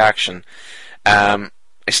the reaction. I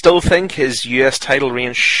still think his US title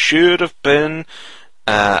reign should have been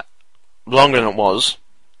longer than it was.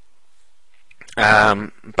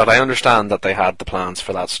 But I understand that they had the plans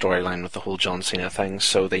for that storyline with the whole John Cena thing,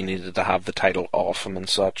 so they needed to have the title off him and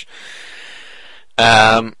such.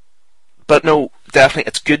 But no, definitely,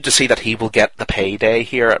 it's good to see that he will get the payday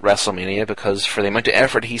here at WrestleMania, because for the amount of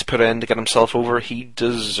effort he's put in to get himself over, he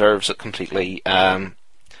deserves it completely.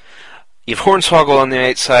 You've Hornswoggle on the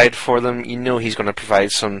outside for them. You know he's going to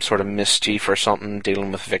provide some sort of mischief or something,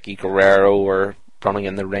 dealing with Vicky Guerrero or running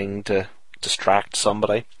in the ring to distract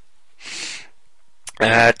somebody.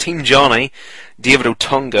 Team Johnny, David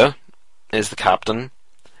Otunga is the captain.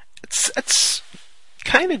 It's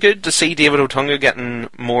kind of good to see David Otunga getting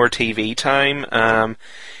more TV time.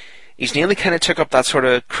 He's nearly kind of took up that sort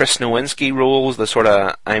of Chris Nowinski role, the sort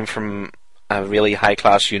of I'm from a really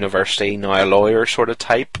high-class university, now a lawyer sort of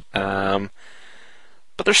type. But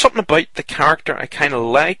there's something about the character I kind of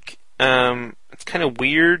like. It's kind of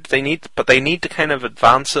weird. They need to kind of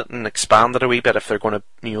advance it and expand it a wee bit if they're going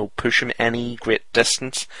to, push him any great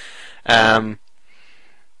distance. He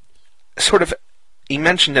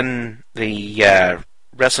mentioned in the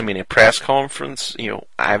WrestleMania press conference,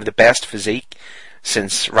 I have the best physique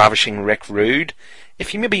since Ravishing Rick Rude.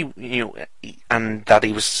 If you maybe, and that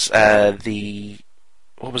he was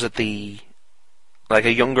like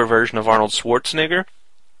a younger version of Arnold Schwarzenegger.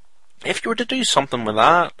 If you were to do something with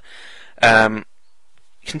that,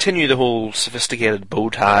 continue the whole sophisticated bow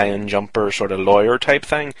tie and jumper sort of lawyer type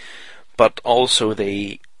thing, but also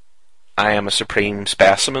the I am a supreme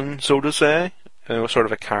specimen, so to say, sort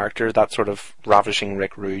of a character, that sort of Ravishing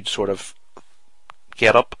Rick Rude sort of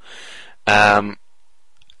get up.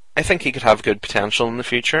 I think he could have good potential in the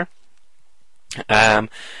future.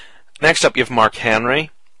 Next up, you have Mark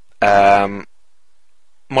Henry.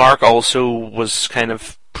 Mark also was kind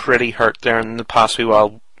of pretty hurt there in the past wee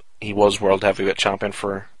while. He was World Heavyweight Champion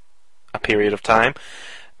for a period of time,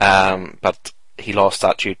 but he lost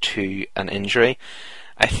that due to an injury.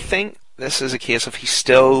 I think this is a case of he's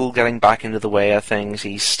still getting back into the way of things.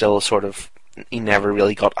 He's still he never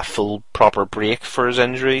really got a full proper break for his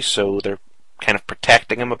injury, so they're kind of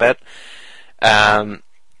protecting him a bit.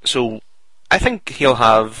 So I think he'll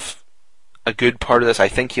have a good part of this. I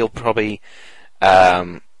think he'll probably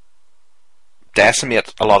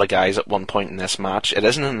decimate a lot of guys at one point in this match. It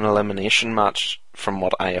isn't an elimination match from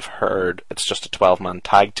what I have heard. It's just a 12-man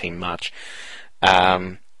tag team match,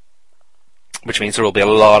 which means there will be a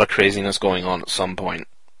lot of craziness going on at some point.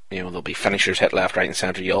 There'll be finishers hit left, right and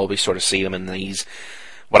centre. You always sort of see them in these,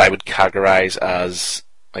 what I would categorise as,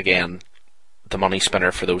 again, the money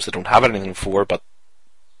spinner for those that don't have anything for, but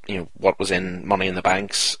what was in Money in the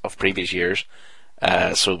Banks of previous years.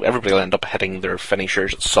 So everybody will end up hitting their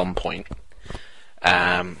finishers at some point.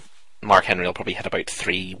 Mark Henry will probably hit about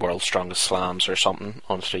 3 World's Strongest Slams or something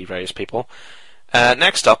on 3 various people.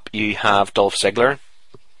 Next up, you have Dolph Ziggler.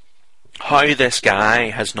 How this guy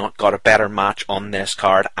has not got a better match on this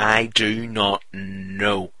card, I do not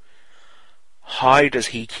know. How does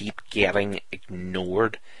he keep getting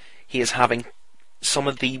ignored? He is having some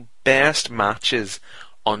of the best matches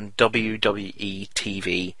on WWE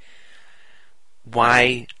TV.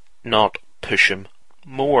 Why not push him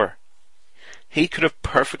more? He could have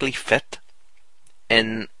perfectly fit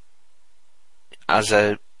in as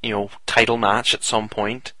a title match at some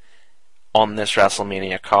point on this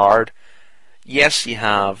WrestleMania card. Yes, you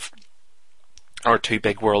have our 2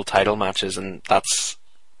 big world title matches, and that's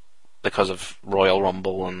because of Royal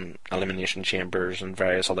Rumble and Elimination Chambers and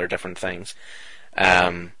various other different things.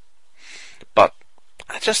 But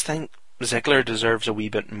I just think Ziggler deserves a wee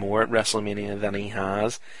bit more at WrestleMania than he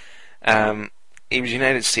has. He was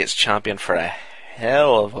United States champion for a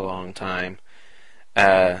hell of a long time.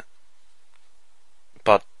 But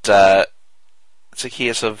it's a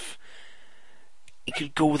case of he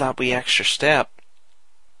could go that wee extra step.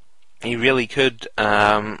 He really could.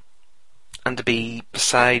 And to be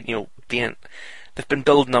beside, they've been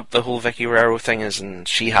building up the whole Vicky Guerrero thing, and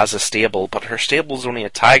she has a stable, but her stable's only a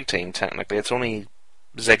tag team, technically. It's only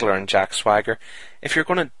Ziggler and Jack Swagger. If you're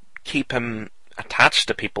going to keep him attached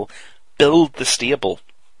to people, build the stable.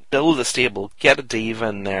 Get a diva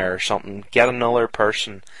in there or something. Get another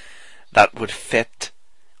person that would fit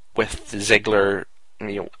with the Ziggler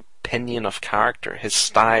opinion of character, his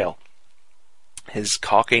style, his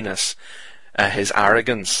cockiness, his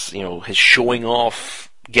arrogance, his showing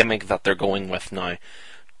off gimmick that they're going with now.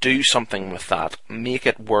 Do something with that. Make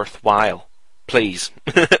it worthwhile, please.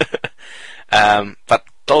 But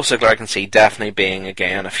Dolph Ziggler, I can see definitely being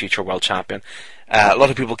again a future world champion. A lot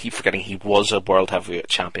of people keep forgetting he was a world heavyweight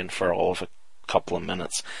champion for all of a couple of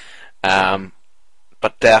minutes.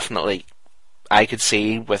 But definitely, I could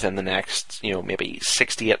see within the next, maybe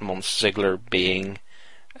 68 months, Ziggler being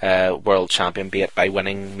world champion, be it by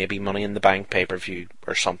winning maybe Money in the Bank pay-per-view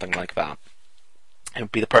or something like that. It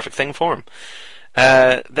would be the perfect thing for him.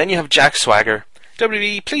 Then you have Jack Swagger.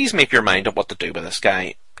 WWE, please make your mind up what to do with this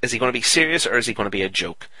guy. Is he going to be serious or is he going to be a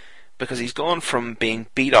joke? Because he's gone from being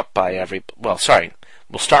beat up by we'll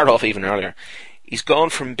start off even earlier. He's gone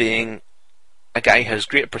from being a guy who has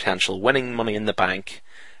great potential, winning Money in the Bank,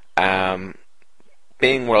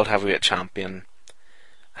 being world heavyweight champion,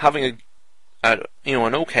 having an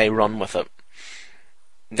okay run with it,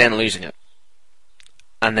 then losing it,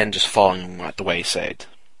 and then just falling at the wayside.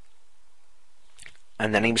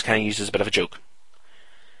 And then he was kind of used as a bit of a joke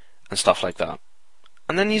and stuff like that.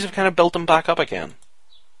 And then he's kind of built him back up again.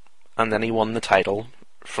 And then he won the title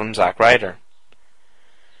from Zack Ryder.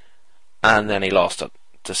 And then he lost it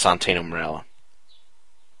to Santino Marella.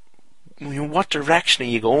 What direction are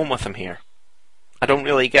you going with him here? I don't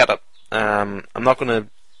really get it. I'm not going to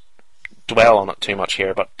dwell on it too much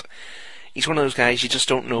here, but he's one of those guys you just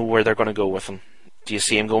don't know where they're going to go with him. Do you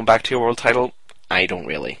see him going back to a world title? I don't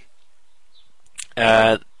really. You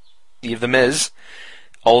have The Miz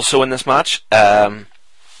also in this match. I'm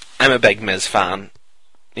a big Miz fan.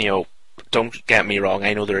 Don't get me wrong.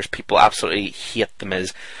 I know there's people absolutely hate The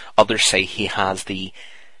Miz. Others say he has the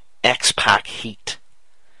X-Pac heat.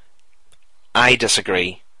 I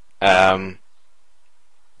disagree. It's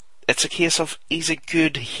a case of he's a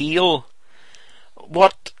good heel.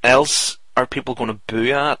 What else are people going to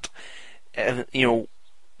boo at?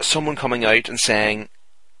 Someone coming out and saying,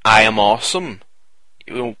 I am awesome.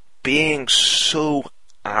 Being so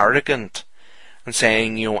arrogant and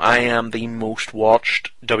saying, I am the most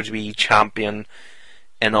watched WWE champion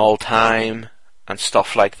in all time and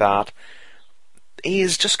stuff like that.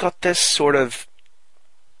 He's just got this sort of,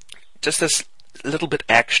 just this little bit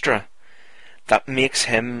extra that makes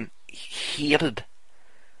him hated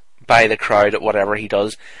by the crowd at whatever he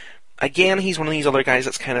does. Again, he's one of these other guys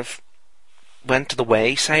that's kind of went to the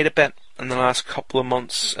wayside a bit in the last couple of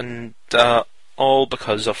months, and all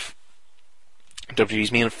because of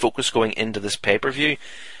WWE's main focus going into this pay-per-view.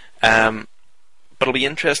 But it'll be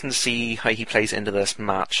interesting to see how he plays into this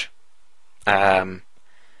match. I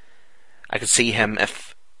could see him,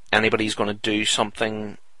 if anybody's going to do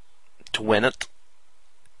something to win it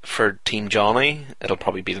for Team Johnny, it'll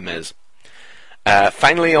probably be The Miz.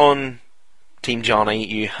 Finally on Team Johnny,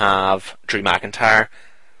 you have Drew McIntyre.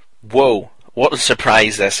 Whoa, what a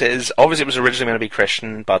surprise this is. Obviously it was originally going to be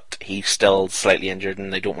Christian, but he's still slightly injured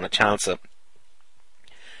and they don't want to chance it.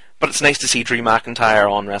 But it's nice to see Drew McIntyre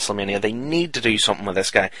on WrestleMania. They need to do something with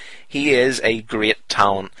this guy. He is a great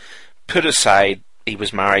talent. Put aside, he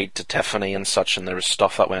was married to Tiffany and such, and there was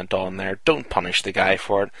stuff that went on there. Don't punish the guy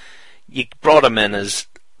for it. You brought him in as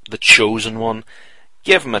the chosen one.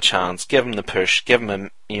 Give him a chance. Give him the push. Give him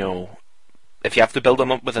a, if you have to build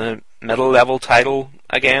him up with a middle-level title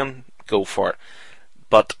again, go for it.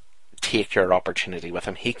 But take your opportunity with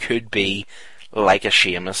him. He could be like a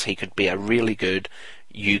Sheamus. He could be a really good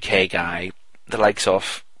UK guy, the likes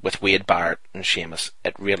of with Wade Barrett and Sheamus.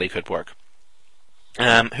 It really could work.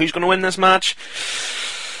 Who's going to win this match?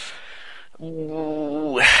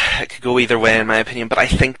 Ooh, it could go either way in my opinion, but I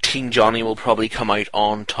think Team Johnny will probably come out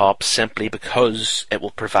on top simply because it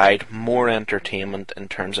will provide more entertainment in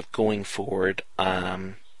terms of going forward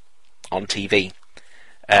on TV.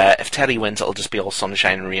 If Teddy wins, it'll just be all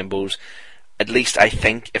sunshine and rainbows. At least I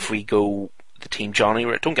think if we go the Team Johnny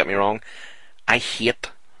route, don't get me wrong, I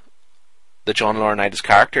hate the John Laurinaitis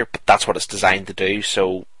character, but that's what it's designed to do,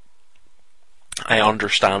 so I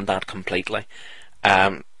understand that completely.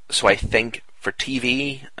 So I think for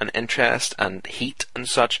TV and interest and heat and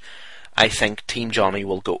such, I think Team Johnny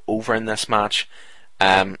will go over in this match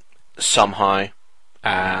somehow.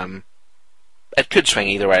 It could swing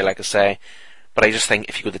either way, like I say, but I just think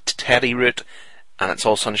if you go the Teddy route and it's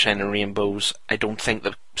all sunshine and rainbows, I don't think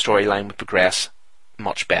the storyline would progress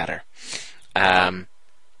much better.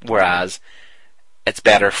 Whereas it's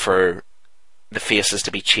better for the faces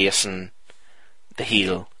to be chasing the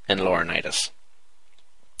heel in Laurinaitis.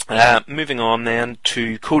 Moving on then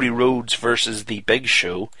to Cody Rhodes versus The Big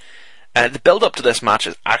Show. The build-up to this match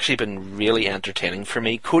has actually been really entertaining for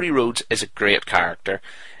me. Cody Rhodes is a great character.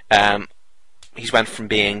 He's went from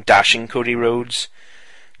being dashing Cody Rhodes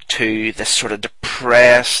to this sort of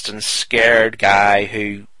depressed and scared guy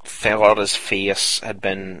who thought his face had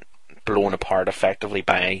been blown apart effectively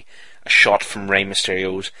by a shot from Rey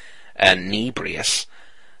Mysterio's knee brace.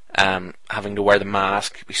 Having to wear the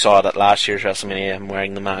mask. We saw it at last year's WrestleMania, him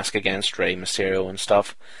wearing the mask against Rey Mysterio and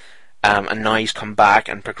stuff. And now he's come back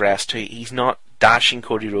and progressed to, he's not dashing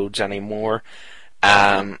Cody Rhodes anymore.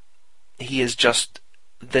 He is just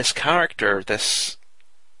this character, this,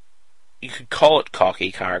 you could call it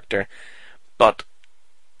cocky character, but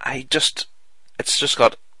it's just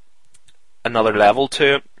got another level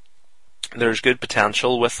to it. There's good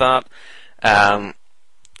potential with that.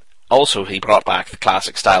 Also, he brought back the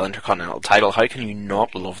classic style Intercontinental title. How can you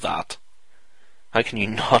not love that? How can you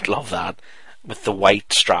not love that? With the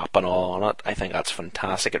white strap and all on it. I think that's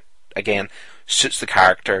fantastic. It, again, suits the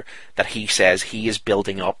character that he says he is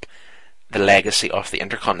building up the legacy of the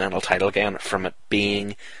Intercontinental title again, from it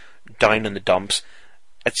being down in the dumps.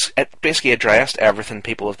 It basically addressed everything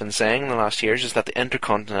people have been saying in the last years, is that the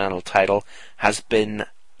Intercontinental title has been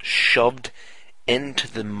shoved into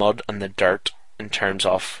the mud and the dirt in terms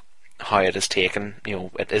of how it is taken.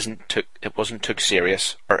 It wasn't took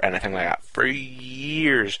serious or anything like that. For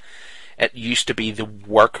years, it used to be the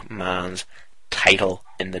workman's title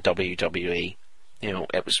in the WWE.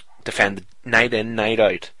 It was defended night in, night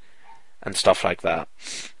out, and stuff like that.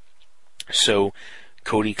 So,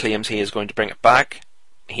 Cody claims he is going to bring it back.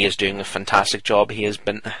 He is doing a fantastic job. He has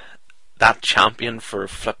been that champion for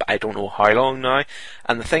I don't know how long now.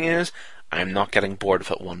 And the thing is, I'm not getting bored of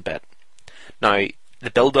it one bit. Now, the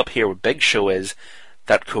build-up here with Big Show is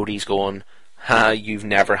that Cody's going, you've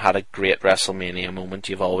never had a great WrestleMania moment.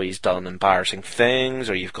 You've always done embarrassing things,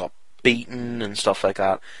 or you've got beaten and stuff like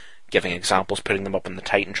that. Giving examples, putting them up in the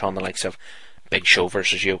Titantron, the likes of Big Show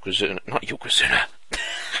versus Yokozuna. Not Yokozuna.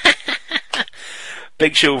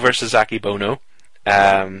 Big Show versus Zaki Bono.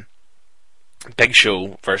 Big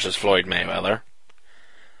Show versus Floyd Mayweather.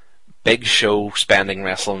 Big Show spending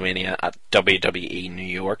WrestleMania at WWE New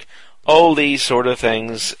York. All these sort of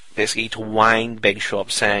things, basically to wind Big Show up,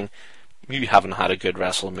 saying, you haven't had a good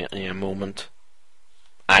WrestleMania moment.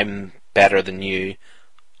 I'm better than you.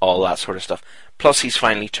 All that sort of stuff. Plus, he's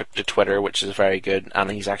finally took to Twitter, which is very good, and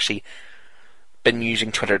he's actually been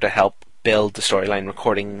using Twitter to help build the storyline,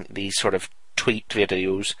 recording these sort of tweet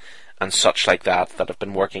videos and such like that have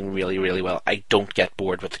been working really, really well. I don't get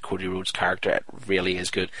bored with the Cody Rhodes character. It really is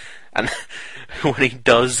good. And when he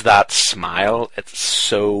does that smile, it's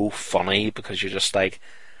so funny, because you're just like,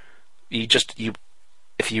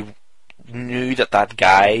 if you knew that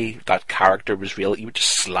guy, that character was real, you would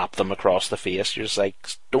just slap them across the face. You're just like,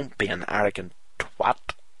 don't be an arrogant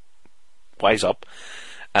twat. Wise up.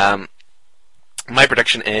 My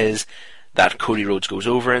prediction is that Cody Rhodes goes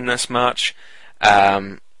over in this match.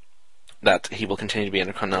 That he will continue to be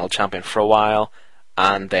Intercontinental Champion for a while,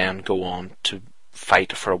 and then go on to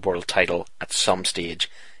fight for a world title at some stage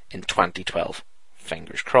in 2012.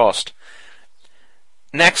 Fingers crossed.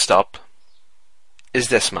 Next up is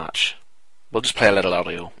this match. We'll just play a little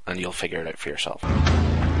audio and you'll figure it out for yourself.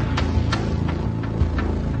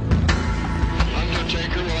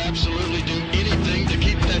 Undertaker will absolutely do anything to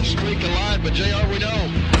keep that streak alive, but JR, we know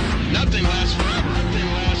nothing lasts forever. Nothing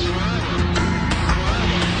lasts forever.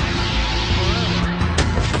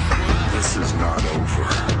 This is not over.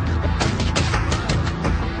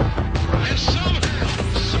 And some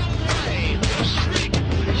way, the streak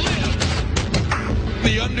lives.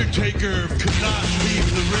 The Undertaker could not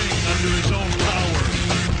leave the ring under his own power.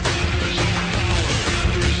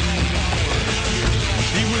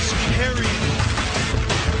 He was carried.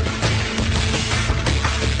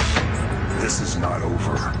 This is not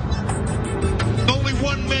over. Only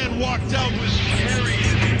one man walked out, was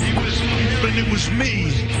carried. He was carried. And it was me.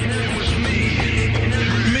 It was me.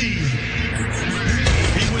 Me.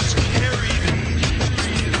 He was carried.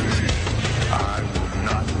 I will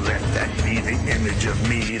not let that be the image of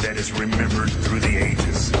me that is remembered through the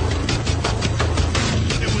ages.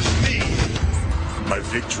 It was me. My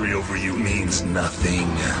victory over you means nothing.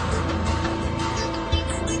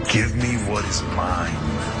 Give me what is mine.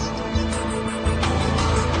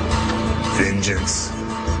 Vengeance.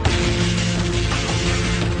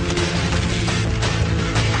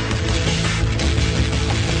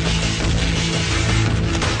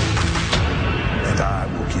 And I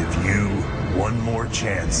will give you one more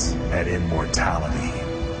chance at immortality.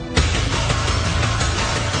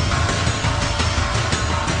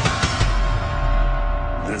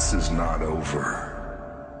 This is not over.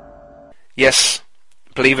 Yes,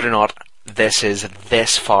 believe it or not, this is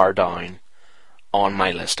this far down on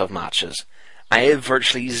my list of matches. I have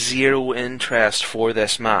virtually zero interest for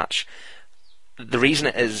this match. The reason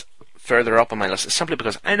it is further up on my list is simply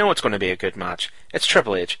because I know it's going to be a good match. It's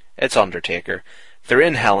Triple H, it's Undertaker, they're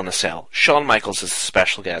in Hell in a Cell. Shawn Michaels is the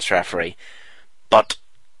special guest referee. But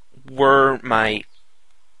where my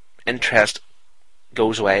interest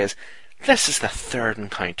goes away is this is the third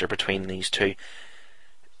encounter between these two.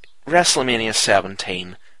 WrestleMania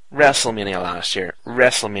 17, WrestleMania last year,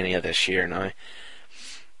 WrestleMania this year now.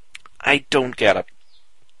 I don't get it.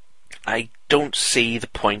 I don't see the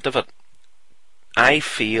point of it. I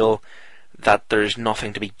feel that there's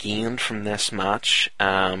nothing to be gained from this match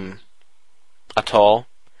at all.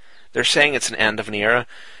 They're saying it's an end of an era,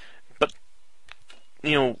 but,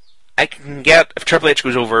 you know, I can get, if Triple H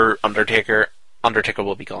goes over Undertaker, Undertaker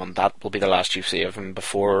will be gone. That will be the last you see of him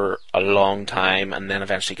before a long time, and then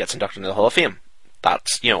eventually gets inducted into the Hall of Fame.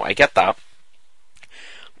 That's, you know, I get that.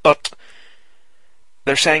 But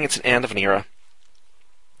they're saying it's an end of an era.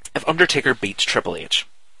 If Undertaker beats Triple H,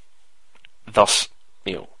 thus,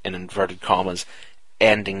 you know, in inverted commas,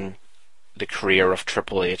 ending the career of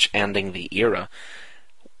Triple H, ending the era,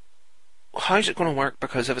 how's it going to work?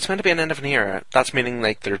 Because if it's meant to be an end of an era, that's meaning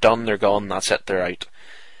like they're done, they're gone, that's it, they're out.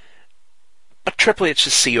 But Triple H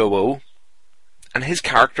is COO, and his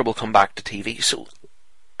character will come back to TV. So,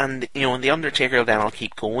 and you know, and the Undertaker then will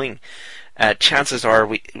keep going. Chances are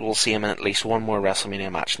we'll see him in at least one more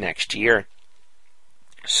WrestleMania match next year.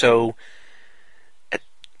 So, it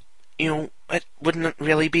wouldn't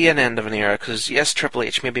really be an end of an era, because yes, Triple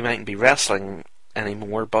H maybe mightn't be wrestling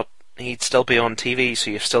anymore, but he'd still be on TV,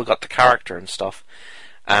 so you've still got the character and stuff.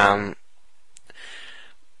 It'll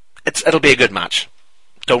be a good match.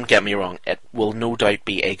 Don't get me wrong, it will no doubt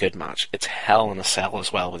be a good match. It's Hell in a Cell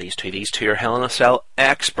as well with these two. These two are Hell in a Cell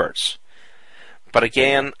experts. But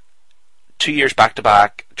again, 2 years back to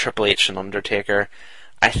back, Triple H and Undertaker,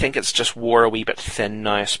 I think it's just wore a wee bit thin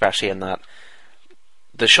now, especially in that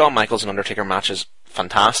the Shawn Michaels and Undertaker match is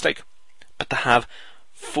fantastic, but to have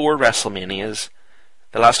 4 WrestleManias,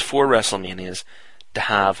 the last 4 WrestleManias, to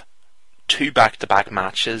have 2 back-to-back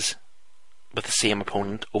matches with the same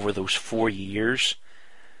opponent over those 4 years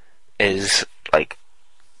is like,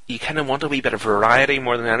 you kind of want a wee bit of variety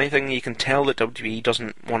more than anything. You can tell that WWE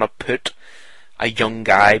doesn't want to put a young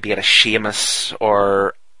guy, be it a Sheamus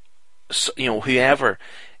or, you know, whoever,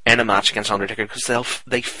 in a match against Undertaker, because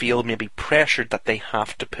they feel maybe pressured that they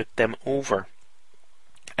have to put them over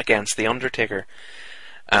against the Undertaker.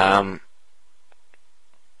 I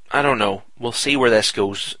don't know. We'll see where this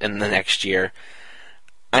goes in the next year.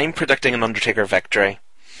 I'm predicting an Undertaker victory.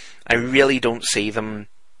 I really don't see them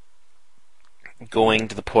going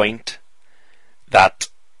to the point that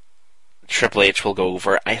Triple H will go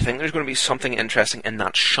over. I think there's going to be something interesting in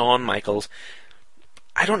that Shawn Michaels,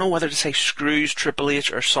 I don't know whether to say screws Triple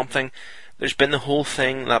H or something. There's been the whole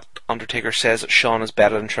thing that Undertaker says that Shawn is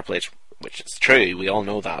better than Triple H, which is true, we all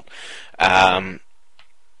know that.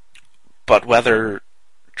 But whether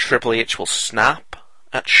Triple H will snap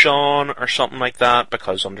at Shawn or something like that,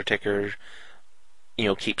 because Undertaker,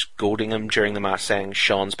 keeps goading him during the match, saying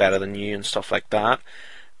Shawn's better than you and stuff like that.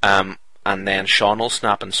 And then Shawn will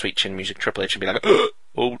snap and Sweet Chin Music Triple H and be like,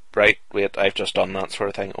 oh, right, wait, I've just done that sort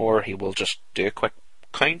of thing. Or he will just do a quick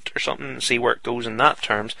count or something and see where it goes in that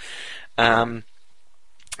terms.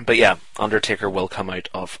 But yeah, Undertaker will come out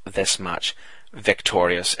of this match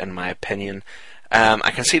victorious, in my opinion.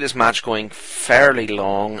 I can see this match going fairly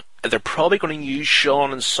long. They're probably going to use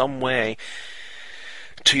Shawn in some way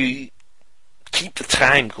to keep the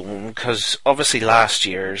time going, because obviously last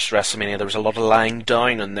year's WrestleMania there was a lot of lying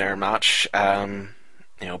down in their match,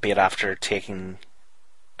 be it after taking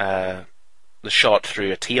the shot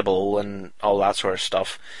through a table and all that sort of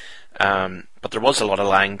stuff. But there was a lot of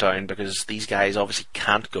lying down because these guys obviously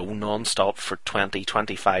can't go non-stop for 20,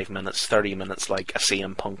 25 minutes, 30 minutes like a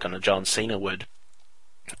CM Punk and a John Cena would.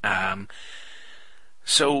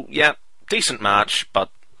 So, yeah, decent match, but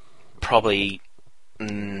probably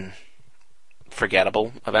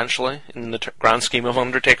forgettable eventually in the grand scheme of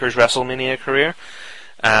Undertaker's WrestleMania career.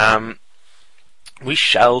 We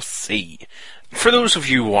shall see. For those of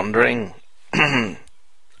you wondering,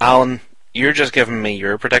 Alan, you're just giving me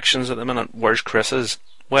your predictions at the minute. Where's Chris's?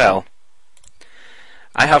 Well,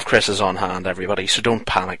 I have Chris's on hand, everybody, so don't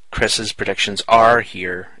panic. Chris's predictions are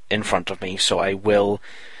here in front of me, so I will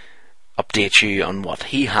update you on what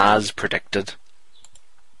he has predicted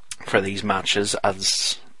for these matches,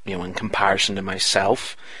 as in comparison to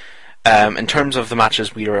myself. In terms of the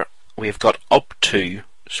matches we've got up to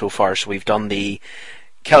so far, so we've done the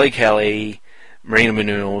Kelly, Marina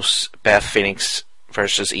Menounos, Beth Phoenix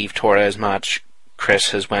versus Eve Torres match. Chris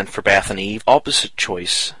has went for Beth and Eve. Opposite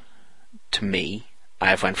choice to me.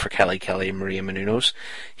 I've went for Kelly and Maria Menounos.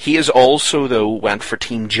 He has also, though, went for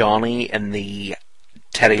Team Johnny in the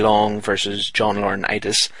Teddy Long versus John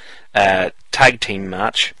Laurinaitis tag team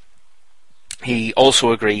match. He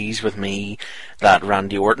also agrees with me that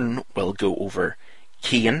Randy Orton will go over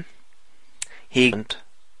Kane. He,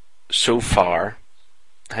 so far,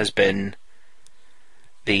 has been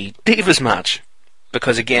the Divas match,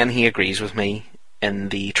 because again he agrees with me in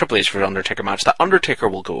the Triple H vs Undertaker match that Undertaker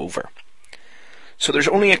will go over. So there's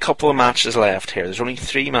only a couple of matches left here. There's only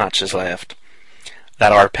 3 matches left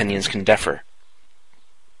that our opinions can differ.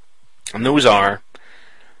 And those are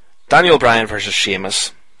Daniel Bryan versus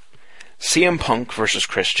Sheamus, CM Punk versus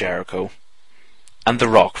Chris Jericho, and The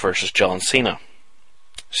Rock versus John Cena.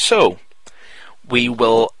 So, we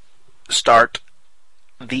will start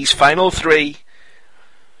these final 3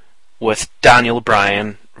 with Daniel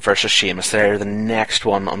Bryan versus Sheamus. They're the next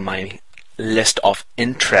one on my list of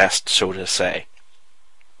interest, so to say.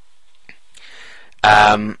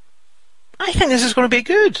 I think this is going to be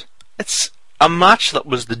good. It's a match that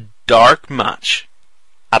was the dark match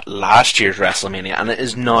at last year's WrestleMania, and it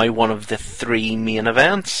is now one of the 3 main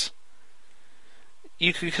events.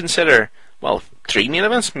 You could consider, 3 main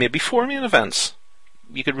events, maybe 4 main events.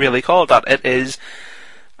 You could really call it that. It is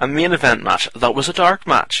a main event match that was a dark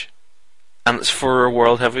match, and it's for a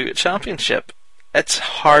World Heavyweight Championship. It's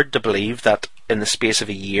hard to believe that in the space of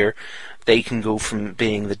a year they can go from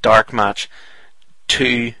being the dark match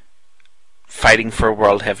to fighting for a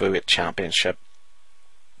World Heavyweight Championship.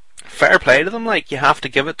 Fair play to them, you have to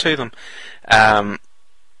give it to them.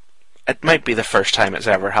 It might be the first time it's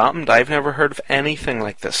ever happened. I've never heard of anything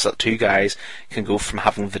like this, that 2 guys can go from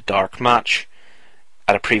having the dark match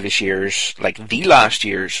at a previous year's, the last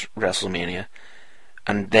year's WrestleMania,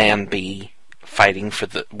 and then be fighting for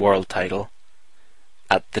the world title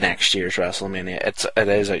at the next year's WrestleMania. It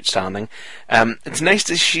is outstanding. It's nice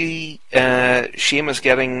to see Sheamus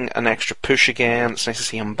getting an extra push again. It's nice to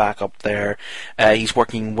see him back up there. He's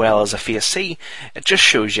working well as a face. See, it just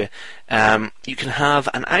shows you you can have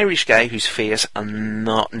an Irish guy who's face and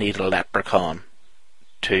not need a leprechaun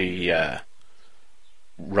to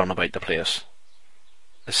run about the place.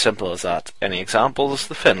 As simple as that. Any examples?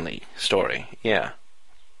 The Finlay story. Yeah.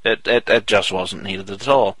 It just wasn't needed at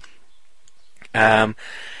all.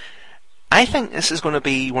 I think this is going to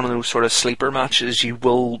be one of those sort of sleeper matches. You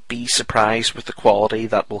will be surprised with the quality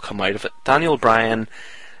that will come out of it. Daniel Bryan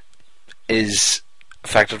is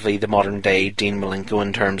effectively the modern day Dean Malenko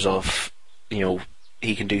in terms of,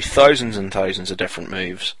 he can do thousands and thousands of different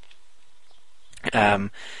moves.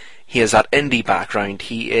 He has that indie background.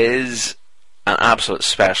 He is an absolute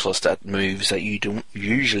specialist at moves that you don't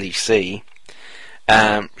usually see.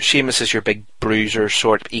 Sheamus is your big bruiser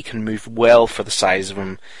sort. He can move well for the size of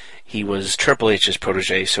him. He was Triple H's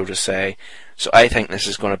protege, so to say. So I think this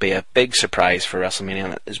is going to be a big surprise for WrestleMania,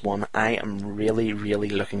 and it is one I am really, really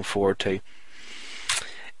looking forward to.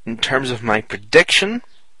 In terms of my prediction,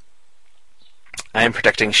 I am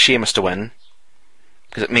predicting Sheamus to win,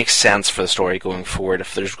 because it makes sense for the story going forward.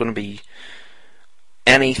 If there's going to be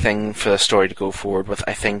anything for the story to go forward with,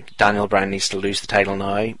 I think Daniel Bryan needs to lose the title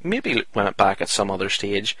now, maybe win it back at some other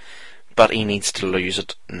stage, but he needs to lose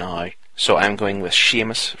it now. So I'm going with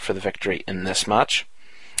Sheamus for the victory in this match.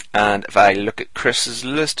 And if I look at Chris's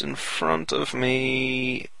list in front of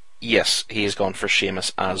me, yes, he has gone for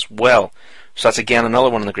Sheamus as well. So that's again another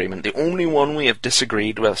one in agreement. The only one we have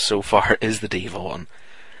disagreed with so far is the Diva one.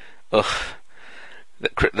 Ugh.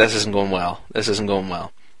 This isn't going well. This isn't going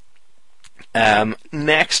well.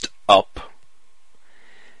 Next up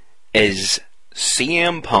is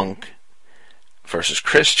CM Punk versus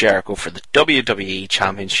Chris Jericho for the WWE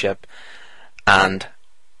Championship and,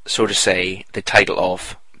 so to say, the title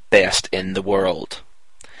of Best in the World.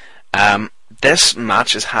 This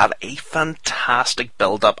match has had a fantastic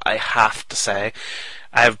build-up, I have to say.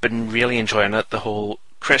 I've been really enjoying it, the whole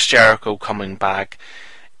Chris Jericho coming back,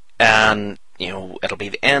 and, you know, it'll be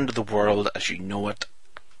the end of the world as you know it,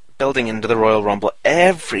 building into the Royal Rumble,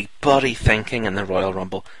 everybody thinking in the Royal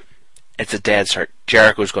Rumble, it's a dead cert,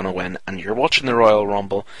 Jericho's going to win, and you're watching the Royal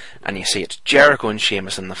Rumble, and you see it's Jericho and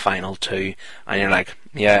Sheamus in the final two, and you're like,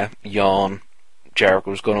 yeah, yawn,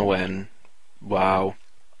 Jericho's going to win, wow.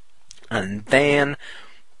 And then,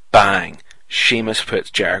 bang, Sheamus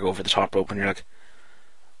puts Jericho over the top rope, and you're like,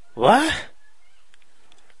 what?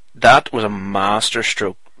 That was a master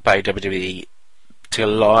stroke by WWE to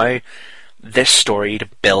allow this story to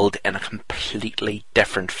build in a completely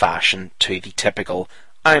different fashion to the typical,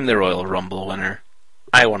 I'm the Royal Rumble winner,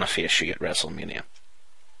 I want to face you at WrestleMania.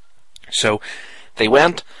 So, they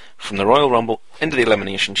went from the Royal Rumble into the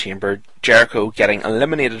Elimination Chamber, Jericho getting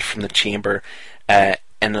eliminated from the chamber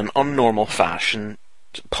in an unnormal fashion,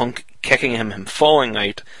 Punk kicking him falling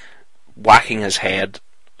out, whacking his head,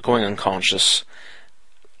 going unconscious,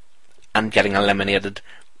 and getting eliminated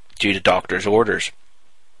due to doctor's orders.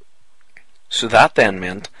 So that then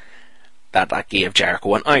meant that gave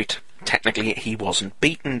Jericho an out. Technically, he wasn't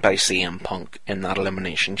beaten by CM Punk in that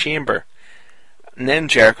Elimination Chamber. And then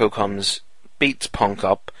Jericho comes, beats Punk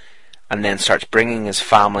up, and then starts bringing his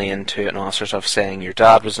family into it and all sorts of saying, your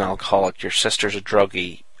dad was an alcoholic, your sister's a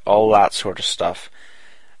druggie, all that sort of stuff.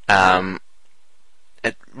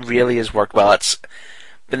 It really has worked well. It's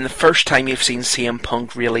been the first time you've seen CM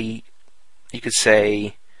Punk really, you could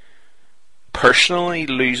say, personally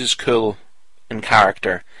lose his cool in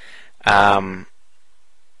character. Because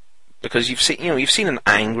you've seen an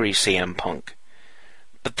angry CM Punk,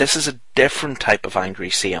 but this is a different type of angry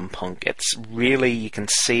CM Punk. It's really, you can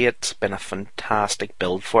see it's been a fantastic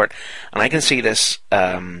build for it, and I can see this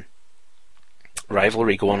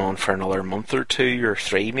rivalry going on for another month or 2 or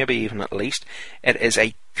 3, maybe even at least. It is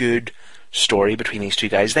a good story between these two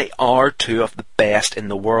guys. They are two of the best in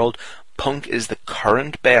the world. Punk is the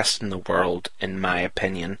current best in the world, in my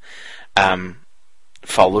opinion,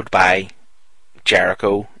 followed by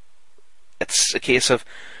Jericho. It's a case of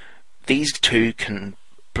these two can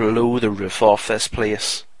blow the roof off this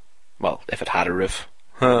place. Well, if it had a roof.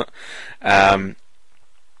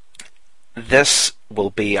 This will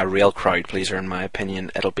be a real crowd pleaser, in my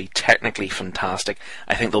opinion. It'll be technically fantastic.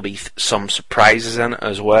 I think there'll be some surprises in it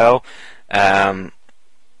as well.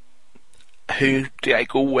 Who do I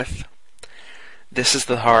go with? This is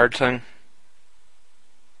the hard thing.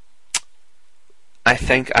 I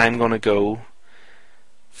think I'm going to go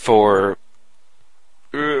for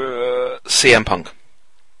CM Punk.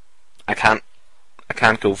 I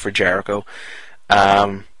can't go for Jericho,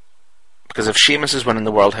 because if Sheamus is winning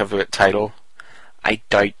the World Heavyweight title, I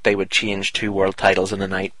doubt they would change 2 world titles in a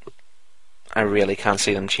night. I really can't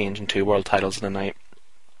see them changing 2 world titles in a night.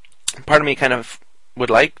 Part of me kind of would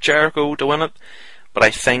like Jericho to win it, but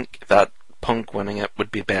I think that Punk winning it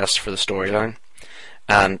would be best for the storyline.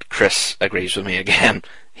 And Chris agrees with me again.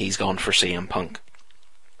 He's gone for CM Punk.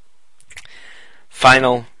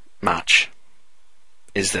 Final match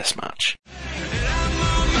is this match.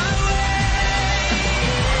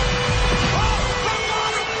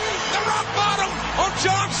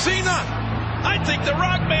 John Cena. I think The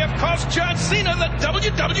Rock may have cost John Cena the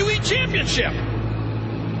WWE Championship.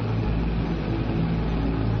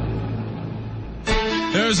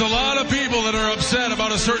 There's a lot of people that are upset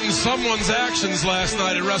about a certain someone's actions last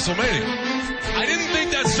night at WrestleMania. I didn't think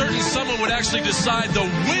that certain someone would actually decide the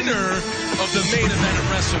winner of the main event at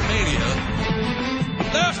WrestleMania.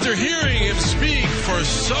 After hearing him speak for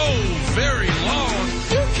so very long,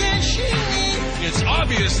 you can't shoot me. It's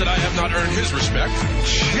obvious that I have not earned his respect.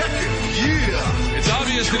 Check it, yeah. It's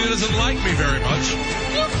obvious that he doesn't like me very much. You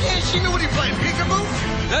can't see me when he's playing peekaboo.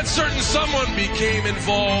 That certain someone became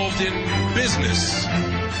involved in business.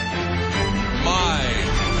 my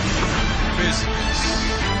business.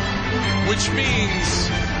 Which means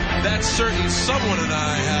that certain someone and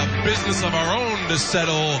I have business of our own to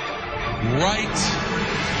settle right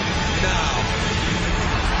now.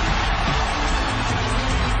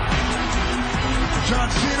 John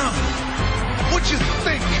Cena, what'd you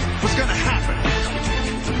think was gonna happen?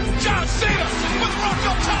 John Cena with Rock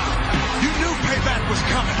up top. You knew payback was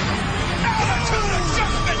coming. Attitude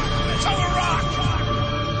adjustment to the Rock.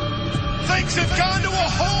 Things have gone to a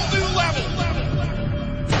whole new level.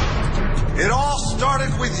 It all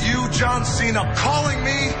started with you, John Cena, calling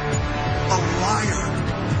me a liar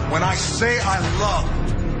when I say I love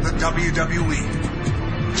the WWE.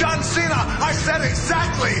 John Cena, I said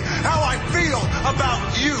exactly how I feel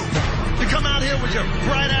about you. You come out here with your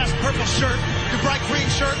bright-ass purple shirt, your bright green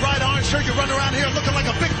shirt, bright orange shirt, you run around here looking like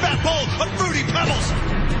a big fat bowl of Fruity Pebbles.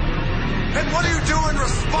 And what do you do in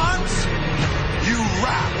response? You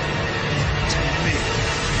rap to me.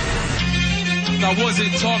 I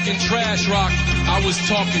wasn't talking trash, Rock. I was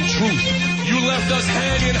talking truth. You left us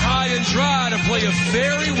hanging high and dry to play a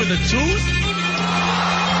fairy with a tooth?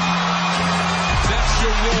 That's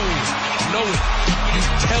your role. Know it. You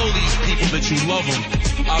tell these people that you love them.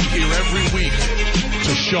 I'm here every week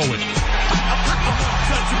to show it.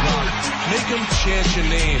 Rock, make them chant your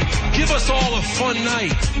name. Give us all a fun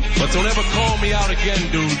night. But don't ever call me out again,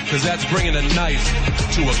 dude, because that's bringing a knife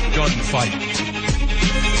to a gunfight.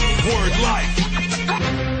 Word life.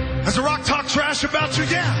 Has The Rock talked trash about you?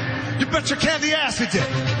 Yeah. You bet your candy ass he did.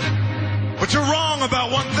 But you're wrong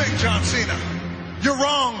about one thing, John Cena. You're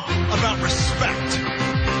wrong about respect.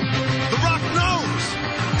 The Rock knows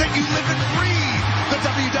that you live and breathe the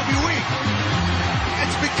WWE.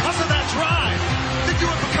 It's because of that drive that you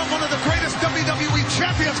have become one of the greatest WWE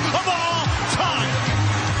champions of all time.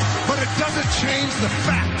 But it doesn't change the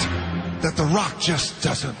fact that The Rock just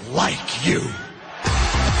doesn't like you.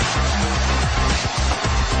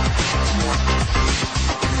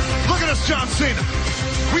 Look at us, John Cena.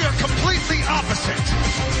 We are completely opposite.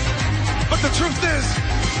 But the truth is,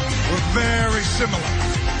 we're very similar.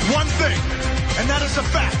 One thing, and that is the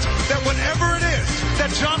fact that whatever it is that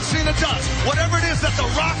John Cena does, whatever it is that The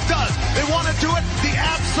Rock does, they want to do it the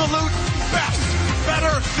absolute best.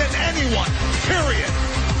 Better than anyone. Period.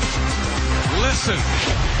 Listen,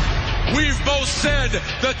 we've both said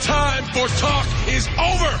the time for talk is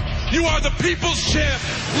over. You are the people's champ.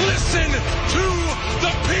 Listen to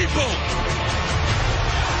the people.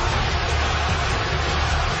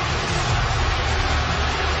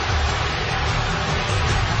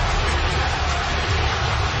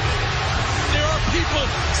 There are people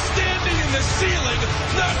standing in the ceiling,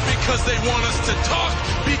 not because they want us to talk,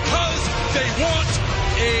 because they want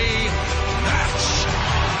a match.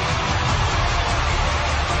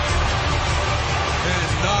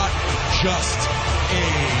 And not just a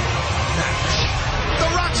match. The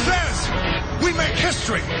Rock says we make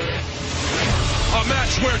history. A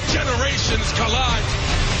match where generations collide.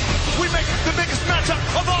 We make the biggest matchup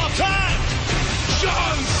of all time.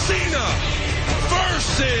 John Cena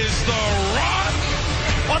versus The Rock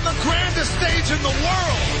on the grandest stage in the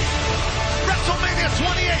world. WrestleMania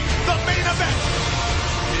 28, the main event.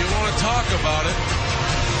 Do you want to talk about it?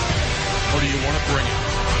 Or do you want to bring it?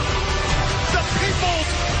 The People's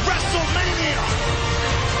WrestleMania.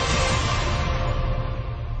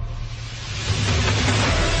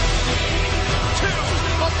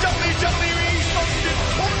 Of WWE's most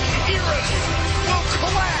important eras will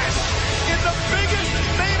clash in the biggest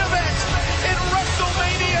main event in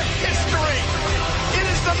WrestleMania history. It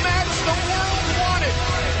is the match the world wanted,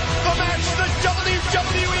 the match the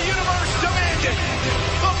WWE Universe demanded,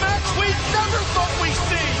 the match we never thought we'd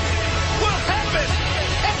see will happen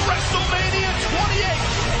at WrestleMania 28.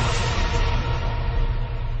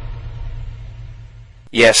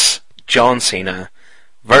 Yes, John Cena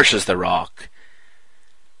versus The Rock.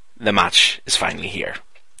 The match is finally here.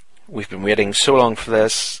 We've been waiting so long for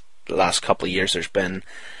this. The last couple of years there's been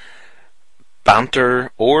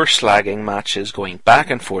banter or slagging matches going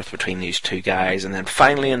back and forth between these two guys, and then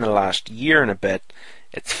finally in the last year and a bit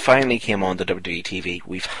it finally came on to WWE TV.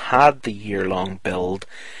 We've had the year-long build.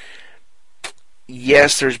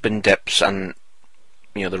 Yes, there's been dips and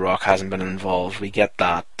The Rock hasn't been involved. We get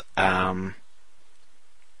that.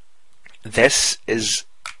 This is...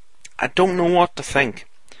 I don't know what to think.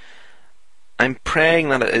 I'm praying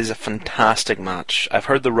that it is a fantastic match. I've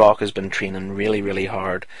heard The Rock has been training really, really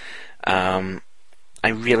hard. I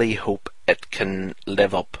really hope it can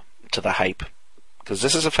live up to the hype, because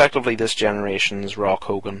this is effectively this generation's Rock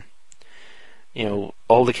Hogan.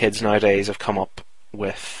 All the kids nowadays have come up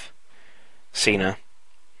with Cena,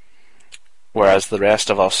 whereas the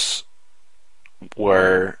rest of us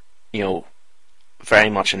were, very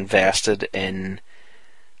much invested in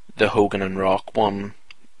the Hogan and Rock one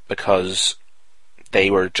because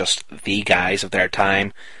they were just the guys of their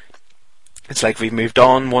time. It's like we've moved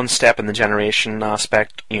on one step in the generation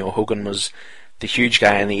aspect. Hogan was the huge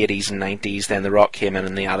guy in the 80s and 90s, then The Rock came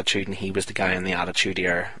in the Attitude, and he was the guy in the Attitude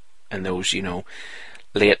era in those,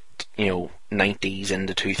 late, 90s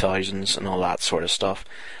into 2000s and all that sort of stuff.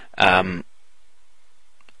 Now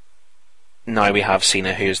we have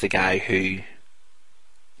Cena, who's the guy who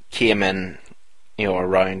came in,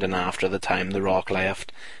 around and after the time The Rock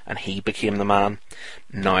left, and he became the man.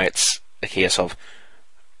 Now it's a case of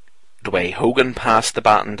the way Hogan passed the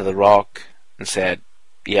baton to The Rock and said,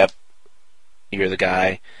 yep, you're the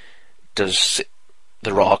guy. Does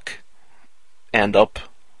The Rock end up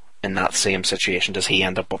in that same situation? Does he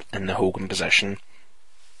end up in the Hogan position?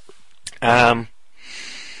 I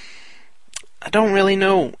don't really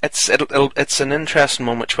know. It's an interesting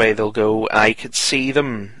one which way they'll go. I could see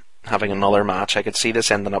them having another match. I could see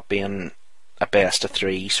this ending up being a best of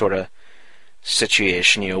 3 sort of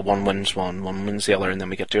situation. One wins one wins the other, and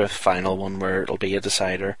then we get to a final one where it'll be a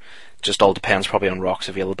decider. Just all depends probably on Rock's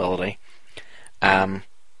availability. But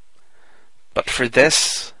for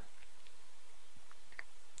this,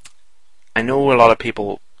 I know a lot of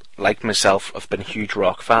people, like myself, have been huge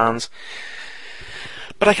Rock fans,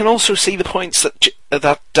 but I can also see the points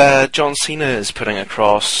that John Cena is putting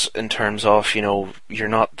across in terms of, you're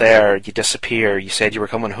not there, you disappear, you said you were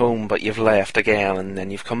coming home, but you've left again, and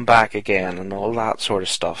then you've come back again, and all that sort of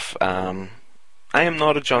stuff. I am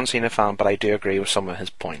not a John Cena fan, but I do agree with some of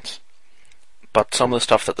his points. But some of the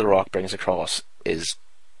stuff that The Rock brings across is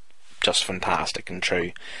just fantastic and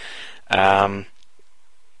true. I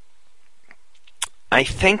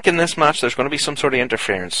think in this match there's going to be some sort of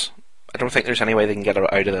interference. I don't think there's any way they can get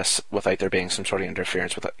out of this without there being some sort of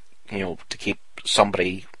interference with it, to keep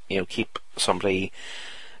somebody,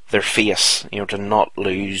 their face, to not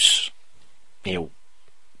lose,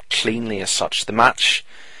 cleanly as such. The match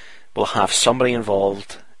will have somebody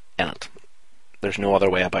involved in it. There's no other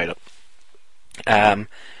way about it.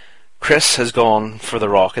 Chris has gone for The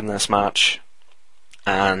Rock in this match,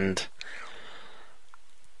 and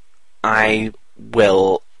I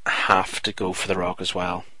will have to go for The Rock as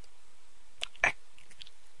well.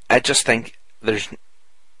 I just think it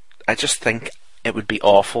would be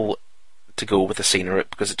awful to go with the Cena route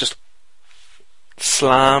because it just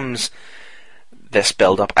slams this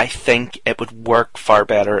build up. I think it would work far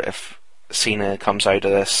better if Cena comes out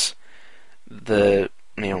of this the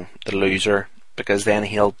loser, because then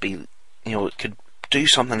he'll be, could do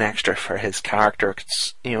something extra for his character,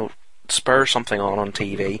 could, spur something on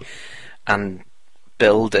TV and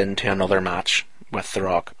build into another match with The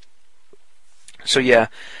Rock. So yeah,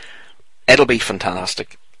 it'll be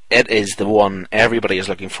fantastic. It is the one everybody is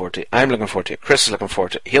looking forward to. I'm looking forward to it. Chris is looking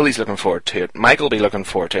forward to it. Healy's looking forward to it. Mike will be looking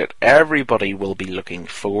forward to it. Everybody will be looking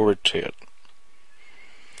forward to it.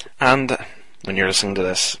 And when you're listening to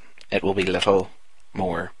this, it will be little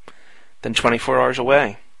more than 24 hours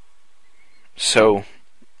away. So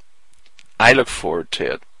I look forward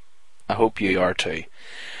to it. I hope you are too.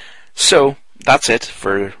 So that's it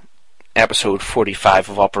for episode 45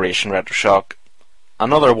 of Operation Retroshock.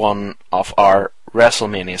 Another one of our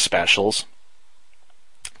WrestleMania specials.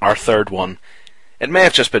 Our third one. It may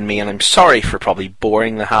have just been me, and I'm sorry for probably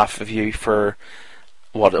boring the half of you for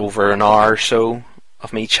over an hour or so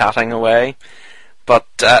of me chatting away. But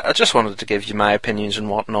I just wanted to give you my opinions on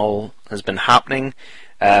what and all has been happening.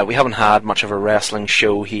 We haven't had much of a wrestling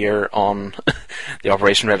show here on the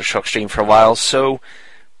Operation Retroshock stream for a while, so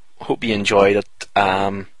hope you enjoyed it.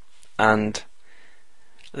 And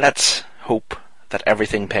let's hope that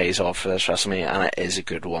everything pays off for this WrestleMania, and it is a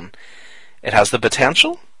good one. It has the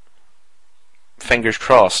potential. Fingers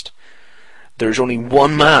crossed. There's only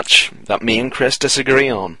one match that me and Chris disagree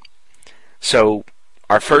on. So,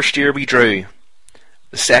 our first year we drew.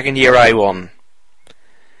 The second year I won.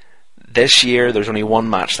 This year there's only one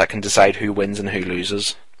match that can decide who wins and who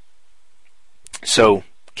loses. So,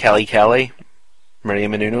 Kelly, Maria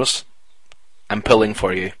Menounos, I'm pulling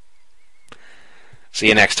for you. See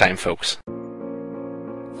you next time, folks.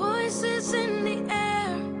 Voices in the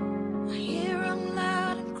air, I hear them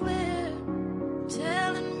loud and clear,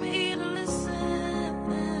 telling me to listen.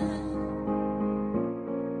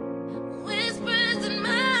 Whispers in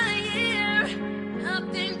my ear,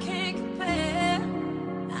 nothing can compare.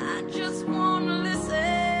 I just wanna listen.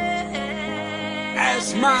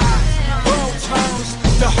 As my world turns,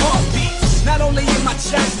 the heart beats, not only in my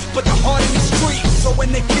chest, but the heart in the street. So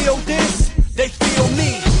when they feel this, they feel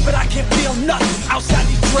me, but I can't feel nothing outside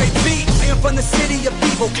these great beats. I am for in the city of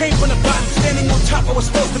evil. Came from the bottom, standing on top. I was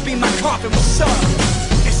supposed to be my coffin. What's up?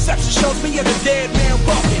 Inception shows me as a dead man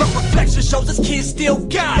walking, but reflection shows this kid still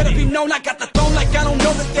got it. Let it be known I got the throne like I don't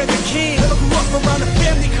know that there's a king. Never grew up around a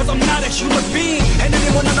family cause I'm not a human being. And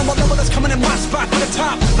anyone on my level that's coming in my spot to the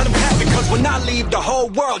top, let them have it cause when I leave the whole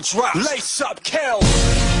world drops. Lace up, kill.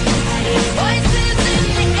 Voices in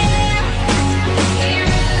the air, hear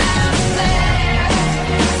it loud and clear,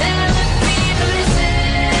 telling me to listen.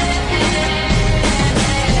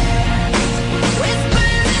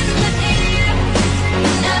 Whispers in the ear,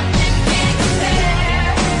 nothing can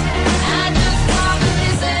compare. I just want to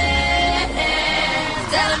listen,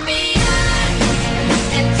 telling me